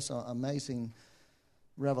plus, he has some amazing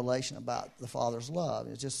revelation about the Father's love.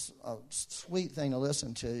 It's just a sweet thing to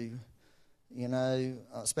listen to,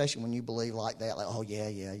 especially when you believe like that. Like, oh,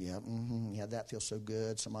 yeah, that feels so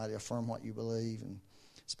good. Somebody affirm what you believe, and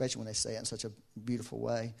especially when they say it in such a beautiful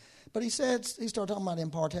way. But he started talking about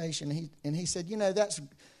impartation, and he said,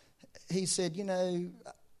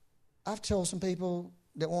 I've told some people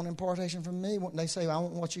that want impartation from me, they say, I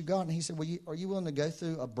want what you got. And he said, well, are you willing to go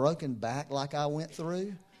through a broken back like I went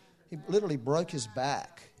through? He literally broke his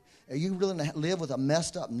back. Are you willing to live with a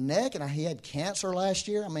messed up neck? And he had cancer last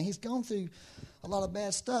year. I mean, he's gone through a lot of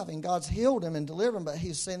bad stuff, and God's healed him and delivered him. But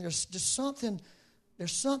he's saying there's something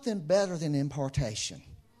better than impartation,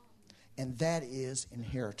 and that is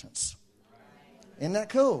inheritance. Isn't that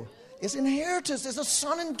cool? It's inheritance. It's a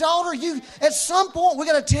son and daughter. At some point, we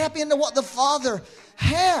got to tap into what the Father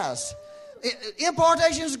has.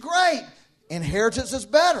 Impartation is great. Inheritance is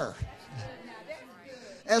better.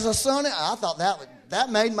 As a son, I thought that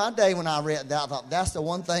made my day when I read that. I thought that's the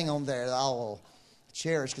one thing on there that I will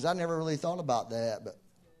cherish, because I never really thought about that. But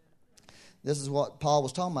this is what Paul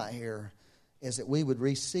was talking about here, is that we would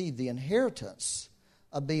receive the inheritance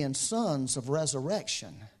of being sons of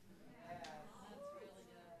resurrection.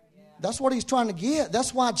 That's what he's trying to get.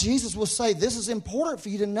 That's why Jesus will say, this is important for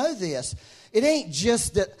you to know this. It ain't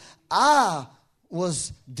just that I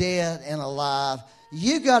was dead and alive.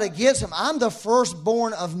 You got to get some. I'm the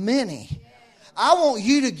firstborn of many. I want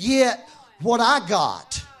you to get what I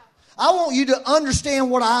got. I want you to understand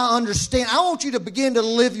what I understand. I want you to begin to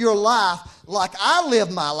live your life like I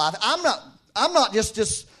live my life. I'm not just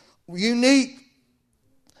this unique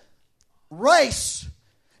race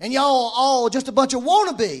and y'all all just a bunch of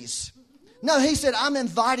wannabes. No, he said, I'm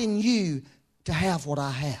inviting you to have what I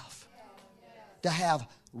have. To have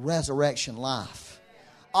resurrection life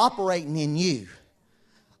operating in you.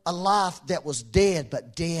 A life that was dead,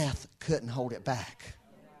 but death couldn't hold it back.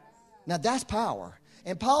 Now that's power.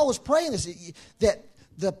 And Paul was praying this, that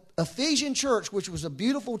the Ephesian church, which was a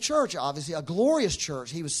beautiful church, obviously, a glorious church,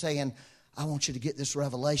 he was saying, I want you to get this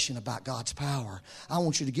revelation about God's power. I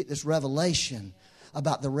want you to get this revelation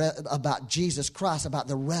about Jesus Christ, about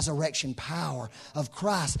the resurrection power of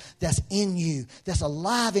Christ that's in you, that's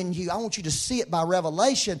alive in you. I want you to see it by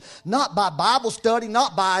revelation, not by Bible study,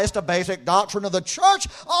 not by it's the basic doctrine of the church.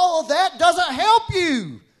 All of that doesn't help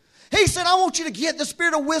you. He said, I want you to get the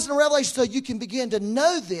spirit of wisdom and revelation so you can begin to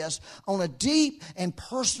know this on a deep and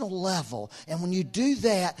personal level. And when you do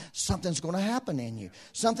that, something's going to happen in you.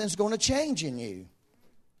 Something's going to change in you.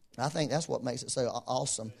 I think that's what makes it so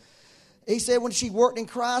awesome. He said when she worked in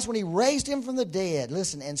Christ, when he raised him from the dead,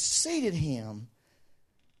 listen, and seated him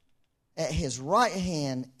at his right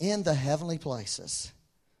hand in the heavenly places,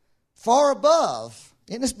 far above,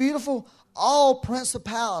 isn't this beautiful? All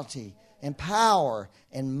principality and power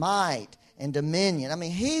and might and dominion. I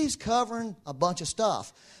mean, he's covering a bunch of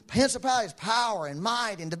stuff. Principalities, power, and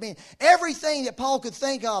might, and dominion. Everything that Paul could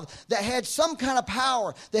think of that had some kind of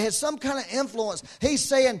power, that had some kind of influence. He's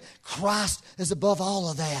saying Christ is above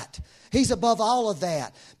all of that. He's above all of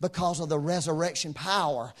that because of the resurrection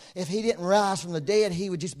power. If he didn't rise from the dead, he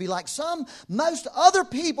would just be like most other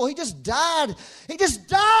people. He just died. He just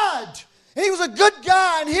died. And he was a good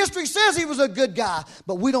guy, and history says he was a good guy.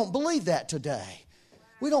 But we don't believe that today.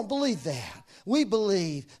 We don't believe that. We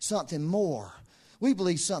believe something more. We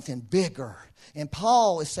believe something bigger. And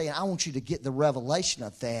Paul is saying, I want you to get the revelation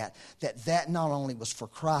of that not only was for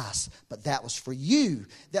Christ, but that was for you.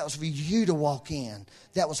 That was for you to walk in.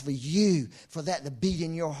 That was for you, for that to beat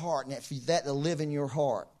in your heart, and for that to live in your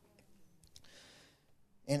heart.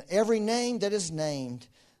 And every name that is named,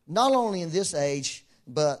 not only in this age,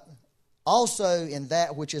 but also in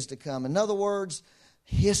that which is to come. In other words,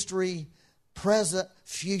 history, present,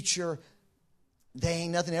 future, there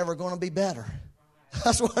ain't nothing ever going to be better.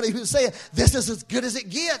 That's what he was saying. This is as good as it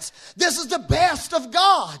gets. This is the best of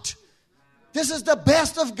God. This is the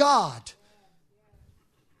best of God.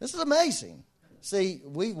 This is amazing. See,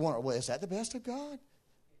 we want, well, is that the best of God?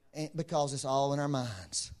 And because it's all in our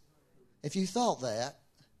minds. If you thought that,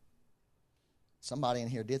 somebody in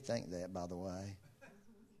here did think that, by the way.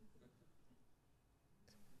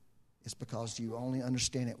 It's because you only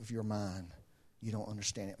understand it with your mind. You don't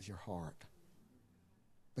understand it with your heart.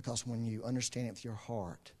 Because when you understand it with your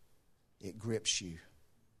heart, it grips you.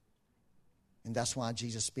 And that's why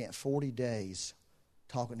Jesus spent 40 days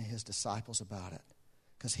talking to his disciples about it.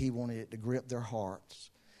 Because he wanted it to grip their hearts.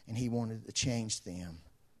 And he wanted to change them.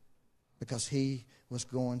 Because he was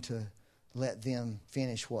going to let them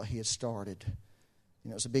finish what he had started. You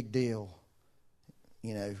know, it's a big deal,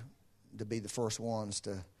 you know, to be the first ones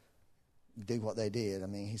to do what they did. I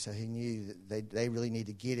mean, he said he knew that they really need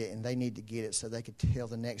to get it, and they need to get it so they could tell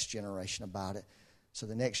the next generation about it, so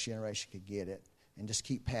the next generation could get it, and just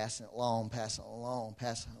keep passing it along, passing it along,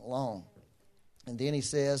 passing it along. And then he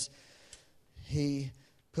says he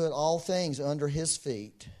put all things under his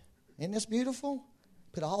feet. Isn't this beautiful?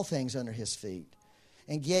 Put all things under his feet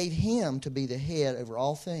and gave him to be the head over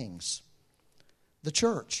all things. The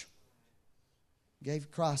church.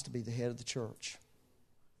 Gave Christ to be the head of the church.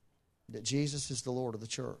 That Jesus is the Lord of the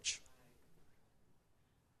church.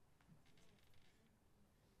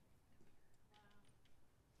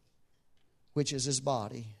 Which is his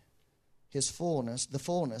body, his fullness, the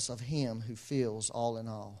fullness of him who fills all in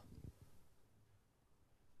all.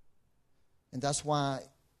 And that's why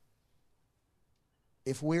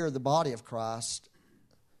if we're the body of Christ,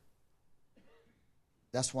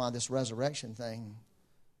 that's why this resurrection thing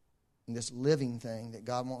and this living thing that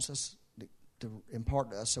God wants us to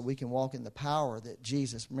impart to us so we can walk in the power that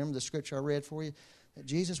Jesus, remember the scripture I read for you? That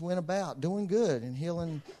Jesus went about doing good and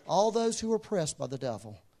healing all those who were oppressed by the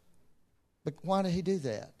devil. But why did he do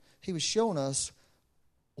that? He was showing us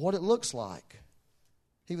what it looks like.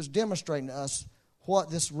 He was demonstrating to us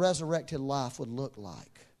what this resurrected life would look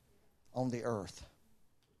like on the earth.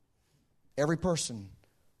 Every person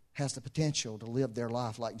has the potential to live their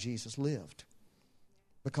life like Jesus lived.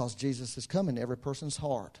 Because Jesus is coming to every person's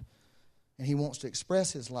heart. And he wants to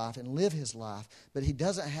express his life and live his life. But he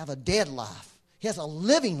doesn't have a dead life. He has a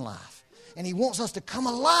living life. And he wants us to come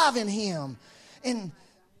alive in him. And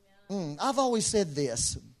I've always said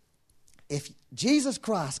this. If Jesus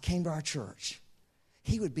Christ came to our church,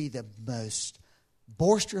 he would be the most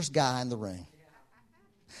boisterous guy in the room.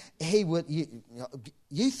 He would.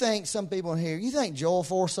 You think some people in here, you think Joel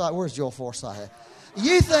Forsythe, where's Joel Forsythe?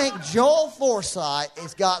 You think Joel Forsythe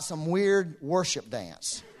has got some weird worship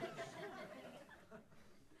dance.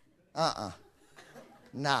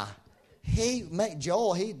 Nah.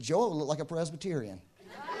 Joel looked like a Presbyterian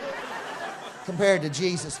compared to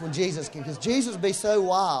Jesus when Jesus came. Because Jesus would be so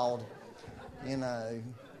wild, you know.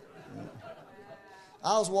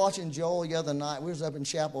 I was watching Joel the other night. We was up in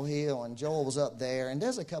Chapel Hill, and Joel was up there. And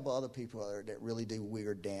there's a couple other people there that really do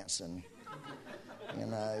weird dancing. You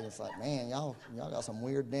know, it's like, man, y'all got some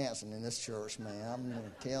weird dancing in this church, man. I'm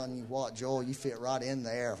telling you what, Joel, you fit right in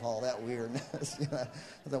there of all that weirdness. You know,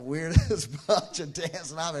 the weirdest bunch of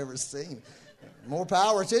dancing I've ever seen. More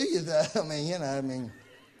power to you, though. I mean,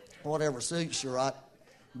 whatever suits you, right?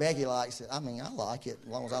 Becky likes it. I like it as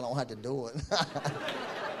long as I don't have to do it.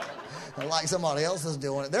 I like somebody else is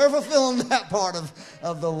doing it. They're fulfilling that part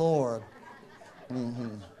of the Lord.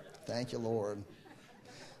 Mm-hmm. Thank you, Lord.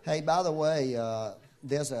 Hey, by the way,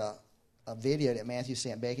 there's a video that Matthew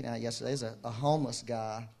sent Becky and I yesterday. There's a homeless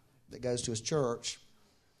guy that goes to his church.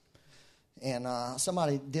 And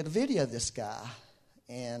somebody did a video of this guy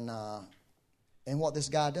and what this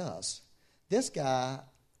guy does. This guy,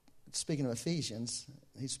 speaking of Ephesians,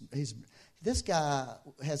 this guy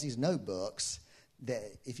has these notebooks that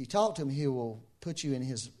if you talk to him, he'll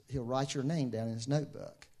write your name down in his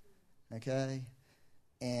notebook. Okay?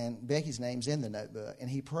 And Becky's name's in the notebook. And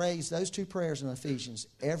he prays those two prayers in Ephesians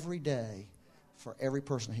every day for every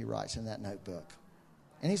person he writes in that notebook.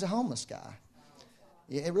 And he's a homeless guy.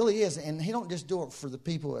 Yeah, it really is. And he don't just do it for the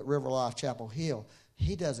people at River Life Chapel Hill.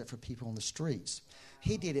 He does it for people on the streets.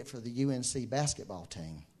 He did it for the UNC basketball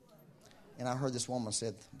team. And I heard this woman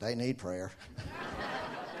said, they need prayer.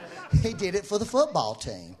 He did it for the football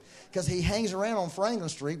team. Because he hangs around on Franklin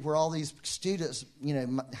Street where all these students,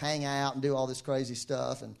 hang out and do all this crazy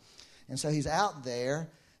stuff. And so he's out there,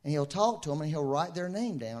 and he'll talk to them, and he'll write their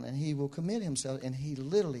name down, and he will commit himself. And he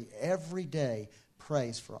literally every day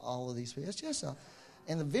prays for all of these people. It's just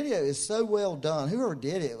and the video is so well done. Whoever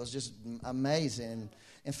did it was just amazing.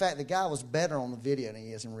 In fact, the guy was better on the video than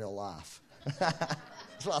he is in real life.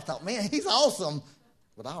 So I thought, man, he's awesome.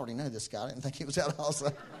 But I already know this guy. I didn't think he was that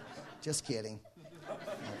awesome. Just kidding.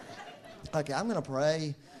 Okay, I'm going to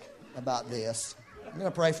pray about this. I'm going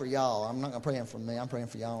to pray for y'all. I'm not going to pray for me. I'm praying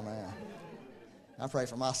for y'all now. I pray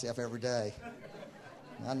for myself every day.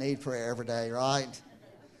 I need prayer every day, right?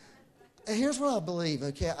 And here's what I believe,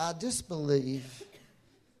 okay? I just believe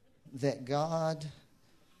that God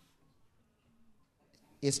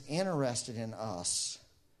is interested in us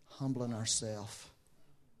humbling ourselves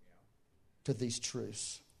to these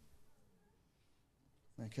truths.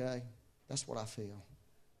 Okay? That's what I feel.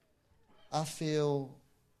 I feel,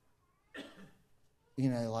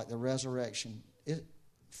 like the resurrection,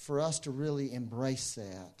 for us to really embrace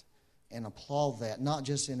that and applaud that, not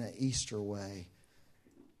just in an Easter way,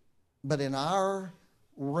 but in our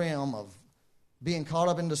realm of being caught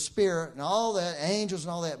up in the Spirit and all that, angels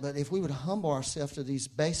and all that, but if we would humble ourselves to these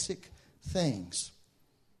basic things,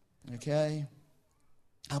 okay,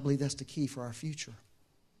 I believe that's the key for our future.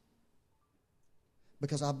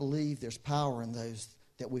 Because I believe there's power in those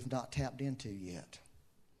that we've not tapped into yet.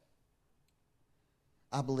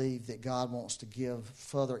 I believe that God wants to give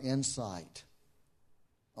further insight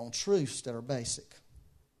on truths that are basic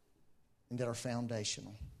and that are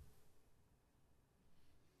foundational.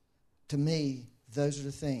 To me, those are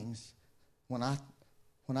the things, when I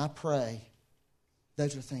pray,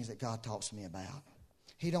 those are the things that God talks to me about.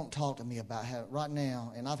 He don't talk to me about how, right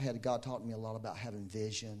now, and I've had God talk to me a lot about having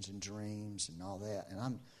visions and dreams and all that,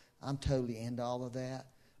 and I'm totally into all of that,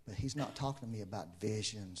 but he's not talking to me about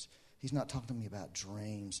visions. He's not talking to me about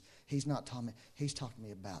dreams. He's talking to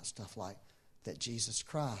me about stuff like that Jesus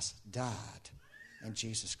Christ died and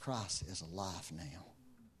Jesus Christ is alive now.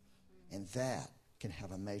 And that can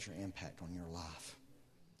have a major impact on your life.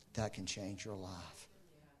 That can change your life.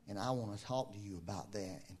 And I want to talk to you about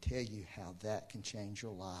that and tell you how that can change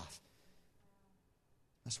your life.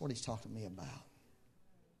 That's what he's talking to me about.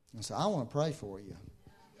 And so I want to pray for you.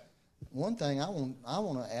 One thing I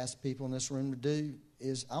want to ask people in this room to do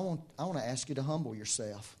is I want to ask you to humble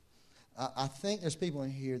yourself. I think there's people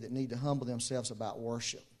in here that need to humble themselves about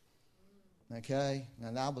worship. Okay?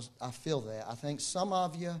 And I feel that. I think some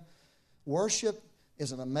of you, worship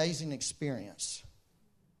is an amazing experience.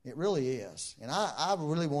 It really is. And I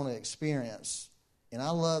really want to experience. And I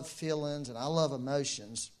love feelings and I love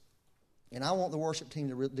emotions. And I want the worship team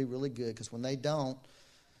to do really good, because when they don't,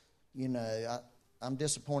 I'm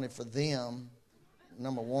disappointed for them,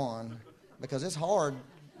 number one, because it's hard,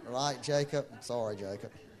 right, Jacob? Sorry,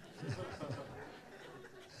 Jacob.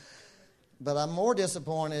 But I'm more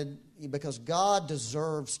disappointed because God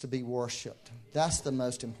deserves to be worshiped. That's the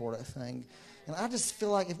most important thing. And I just feel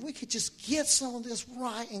like if we could just get some of this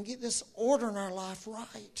right and get this order in our life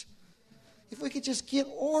right, if we could just get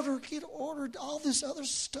ordered, all this other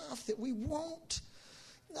stuff that we want,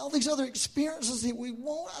 all these other experiences that we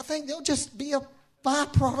want, I think they'll just be a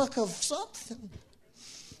byproduct of something.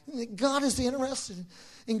 And God is interested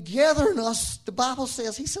in gathering us. The Bible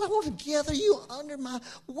says, He said, I want to gather you under my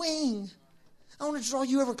wing. I want to draw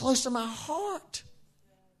you ever close to my heart.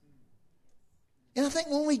 And I think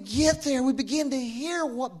when we get there, we begin to hear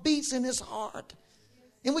what beats in His heart.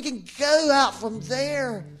 And we can go out from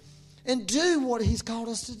there and do what He's called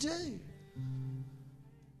us to do.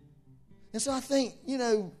 And so I think,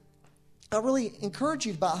 I really encourage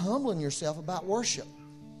you about humbling yourself about worship.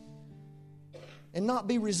 And not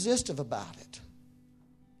be resistive about it.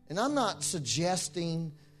 And I'm not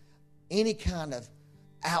suggesting any kind of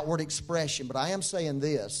outward expression, but I am saying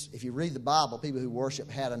this. If you read the Bible, people who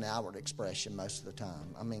worship had an outward expression most of the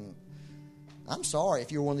time. I mean, I'm sorry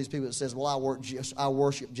if you're one of these people that says, well, I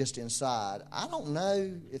worship just inside. I don't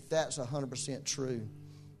know if that's 100% true.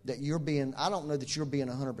 I don't know that you're being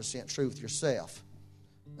 100% true with yourself.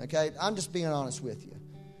 Okay? I'm just being honest with you.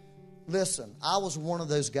 Listen, I was one of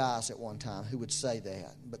those guys at one time who would say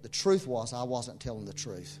that. But the truth was, I wasn't telling the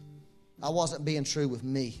truth. I wasn't being true with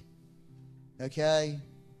me. Okay?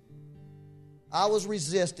 I was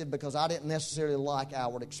resisted because I didn't necessarily like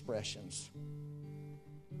outward expressions.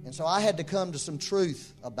 And so I had to come to some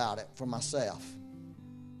truth about it for myself.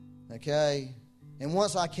 Okay? And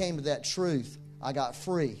once I came to that truth, I got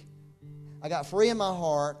free. I got free in my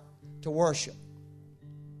heart to worship.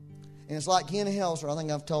 And it's like Ken Helser. I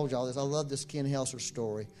think I've told y'all this. I love this Ken Helser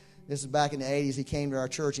story. This is back in the 80s. He came to our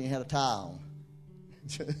church and he had a tie on.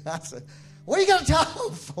 I said, what you got a tie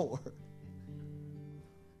on for?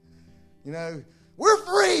 We're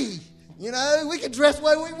free. We can dress the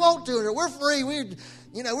way we want to. We're free.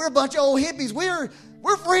 We're a bunch of old hippies.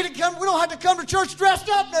 We're free to come. We don't have to come to church dressed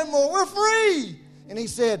up no more. We're free. And he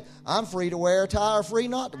said, I'm free to wear a tie or free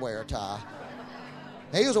not to wear a tie.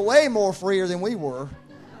 He was way more freer than we were.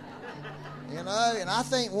 And I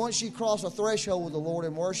think once you cross a threshold with the Lord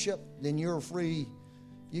in worship, then you're free.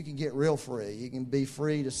 You can get real free. You can be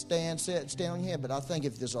free to stand on your head. But I think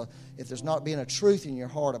if there's not being a truth in your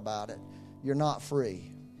heart about it, you're not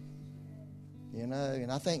free. And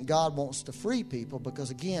I think God wants to free people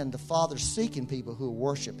because, again, the Father's seeking people who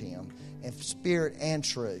worship Him in spirit and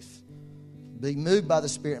truth. Be moved by the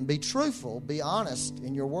Spirit and be truthful, be honest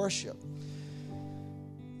in your worship.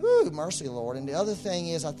 Ooh, mercy, Lord. And the other thing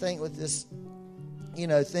is, I think with this,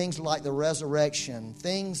 things like the resurrection,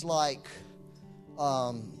 things like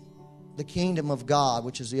the kingdom of God,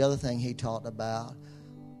 which is the other thing he talked about.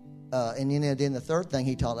 And then the third thing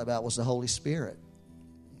he talked about was the Holy Spirit.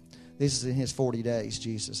 This is in his 40 days,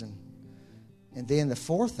 Jesus. And then the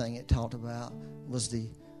fourth thing it talked about was the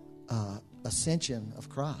ascension of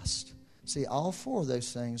Christ. See, all four of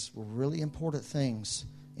those things were really important things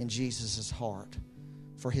in Jesus' heart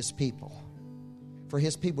for His people. For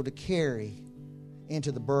His people to carry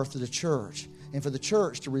into the birth of the church. And for the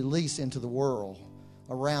church to release into the world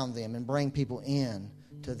around them and bring people in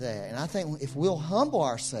to that. And I think if we'll humble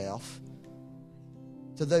ourselves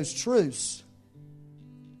to those truths,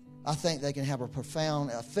 I think they can have a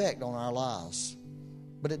profound effect on our lives.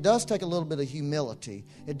 But it does take a little bit of humility.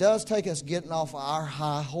 It does take us getting off our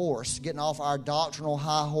high horse, getting off our doctrinal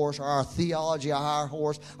high horse, or our theology high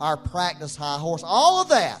horse, our practice high horse, all of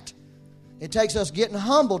that. It takes us getting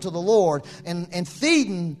humble to the Lord and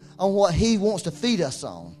feeding on what He wants to feed us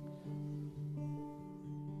on.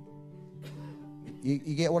 You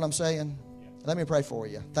get what I'm saying? Let me pray for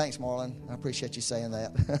you. Thanks, Marlon. I appreciate you saying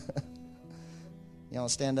that. You want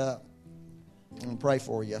to stand up? I'm going to pray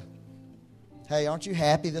for you. Hey, aren't you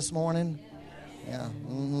happy this morning? Yeah.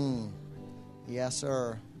 Mm-hmm. Yes,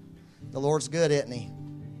 sir. The Lord's good, isn't He?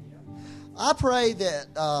 I pray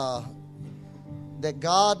that that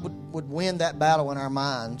God would win that battle in our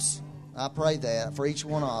minds. I pray that for each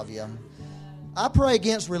one of you. I pray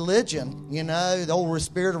against religion, the old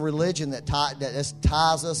spirit of religion that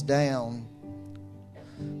ties us down.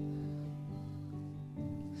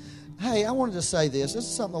 Hey, I wanted to say this. This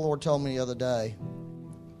is something the Lord told me the other day.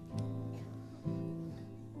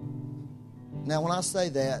 Now, when I say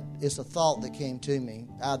that, it's a thought that came to me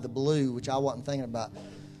out of the blue, which I wasn't thinking about.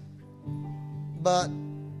 But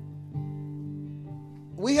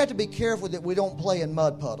we have to be careful that we don't play in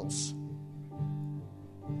mud puddles.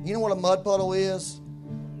 You know what a mud puddle is?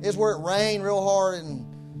 It's where it rained real hard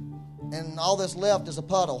and all that's left is a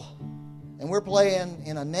puddle. And we're playing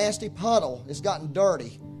in a nasty puddle. It's gotten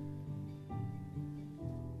dirty.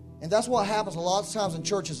 And that's what happens a lot of times in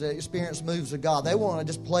churches that experience moves of God. They want to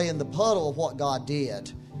just play in the puddle of what God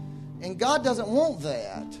did. And God doesn't want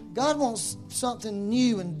that. God wants something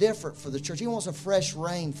new and different for the church. He wants a fresh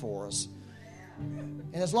rain for us.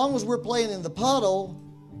 And as long as we're playing in the puddle,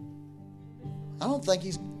 I don't think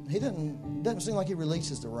he doesn't seem like he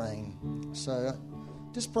releases the rain. So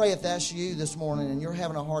just pray if that's you this morning and you're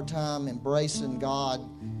having a hard time embracing God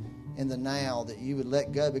in the now, that you would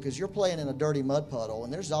let go, because you're playing in a dirty mud puddle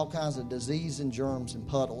and there's all kinds of disease and germs in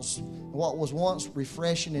puddles. What was once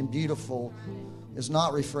refreshing and beautiful is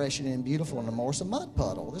not refreshing and beautiful anymore. It's a mud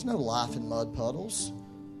puddle. There's no life in mud puddles.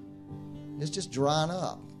 It's just drying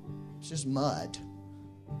up. It's just mud.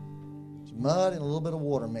 It's mud and a little bit of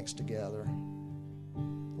water mixed together.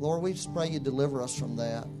 Lord, we just pray you deliver us from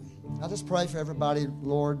that. I just pray for everybody,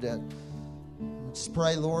 Lord, that just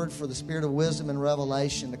pray, Lord, for the spirit of wisdom and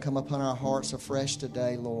revelation to come upon our hearts afresh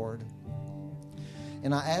today, Lord.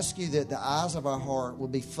 And I ask you that the eyes of our heart will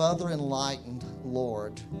be further enlightened,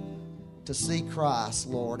 Lord, to see Christ,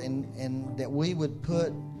 Lord, and that we would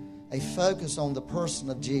put a focus on the person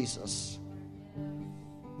of Jesus.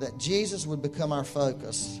 That Jesus would become our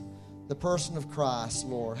focus, the person of Christ,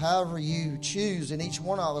 Lord. However you choose in each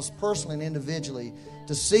one of us personally and individually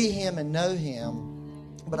to see Him and know Him.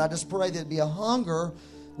 But I just pray there'd be a hunger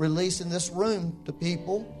released in this room to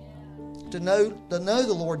people to know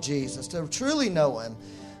the Lord Jesus, to truly know Him,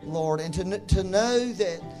 Lord, and to know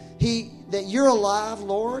that you're alive,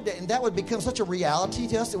 Lord, and that would become such a reality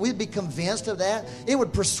to us that we'd be convinced of that. It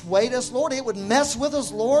would persuade us, Lord. It would mess with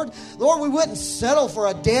us, Lord. Lord, we wouldn't settle for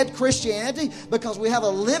a dead Christianity because we have a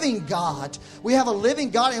living God. We have a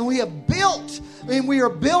living God, and we are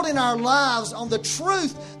building our lives on the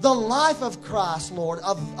truth, the life of Christ, Lord,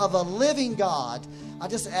 of a living God. I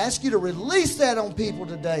just ask you to release that on people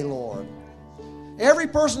today, Lord. Every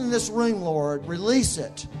person in this room, Lord, release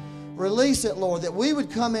it. Release it, Lord, that we would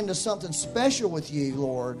come into something special with you,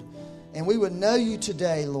 Lord, and we would know you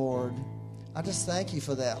today, Lord. I just thank you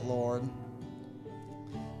for that, Lord.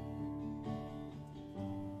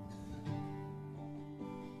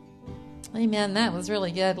 Amen. That was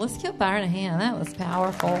really good. Let's give Byron a hand. That was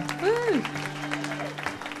powerful. Woo!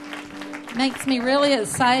 Makes me really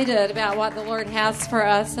excited about what the Lord has for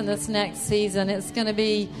us in this next season. It's going to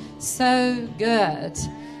be so good.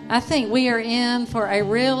 I think we are in for a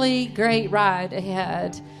really great ride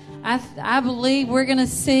ahead. I believe we're going to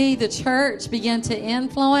see the church begin to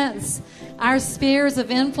influence our spheres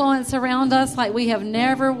of influence around us like we have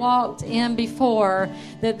never walked in before,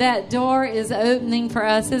 that door is opening for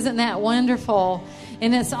us. Isn't that wonderful?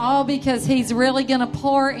 And it's all because He's really going to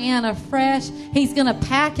pour in He's going to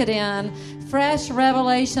pack it in, fresh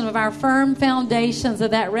revelation of our firm foundations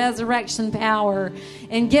of that resurrection power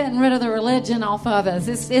and getting rid of the religion off of us.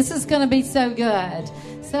 This is going to be so good.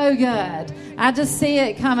 So good. I just see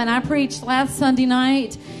it coming. I preached last Sunday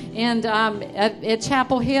night and at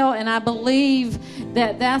Chapel Hill, and I believe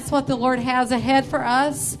that that's what the Lord has ahead for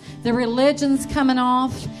us. The religion's coming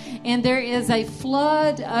off, and there is a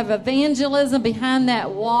flood of evangelism behind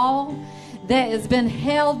that wall that has been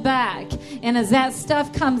held back. And as that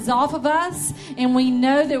stuff comes off of us and we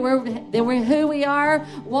know that we're who we are,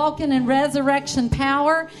 walking in resurrection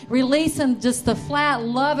power, releasing just the flat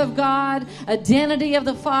love of God, identity of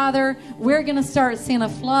the Father, we're going to start seeing a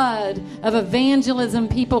flood of evangelism,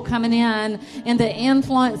 people coming in, and the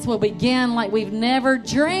influence will begin like we've never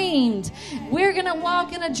dreamed. We're going to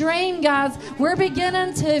walk in a dream, guys. We're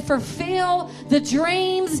beginning to fulfill the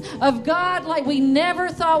dreams of God like we never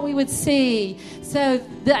thought we would see. So,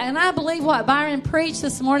 and I believe what Byron preached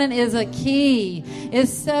this morning is a key.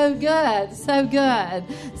 It's so good, so good.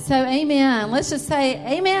 So, amen. Let's just say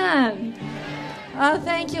amen. Oh,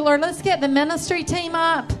 thank you, Lord. Let's get the ministry team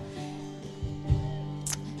up.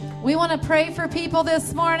 We want to pray for people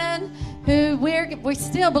this morning who we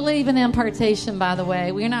still believe in impartation, by the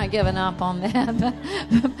way. We're not giving up on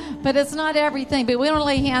that. But it's not everything. But we want to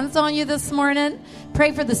lay hands on you this morning.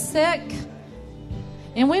 Pray for the sick.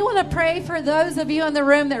 And we want to pray for those of you in the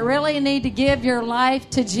room that really need to give your life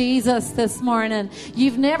to Jesus this morning.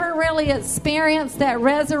 You've never really experienced that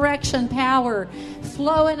resurrection power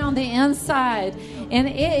flowing on the inside. And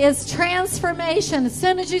it is transformation. As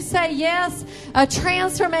soon as you say yes, a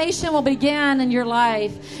transformation will begin in your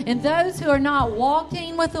life. And those who are not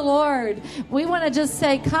walking with the Lord, we want to just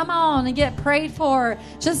say, come on and get prayed for.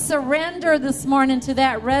 Just surrender this morning to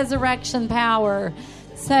that resurrection power.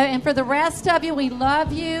 So, and for the rest of you, we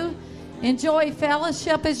love you. Enjoy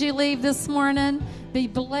fellowship as you leave this morning. Be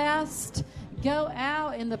blessed. Go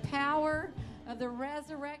out in the power of the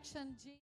resurrection.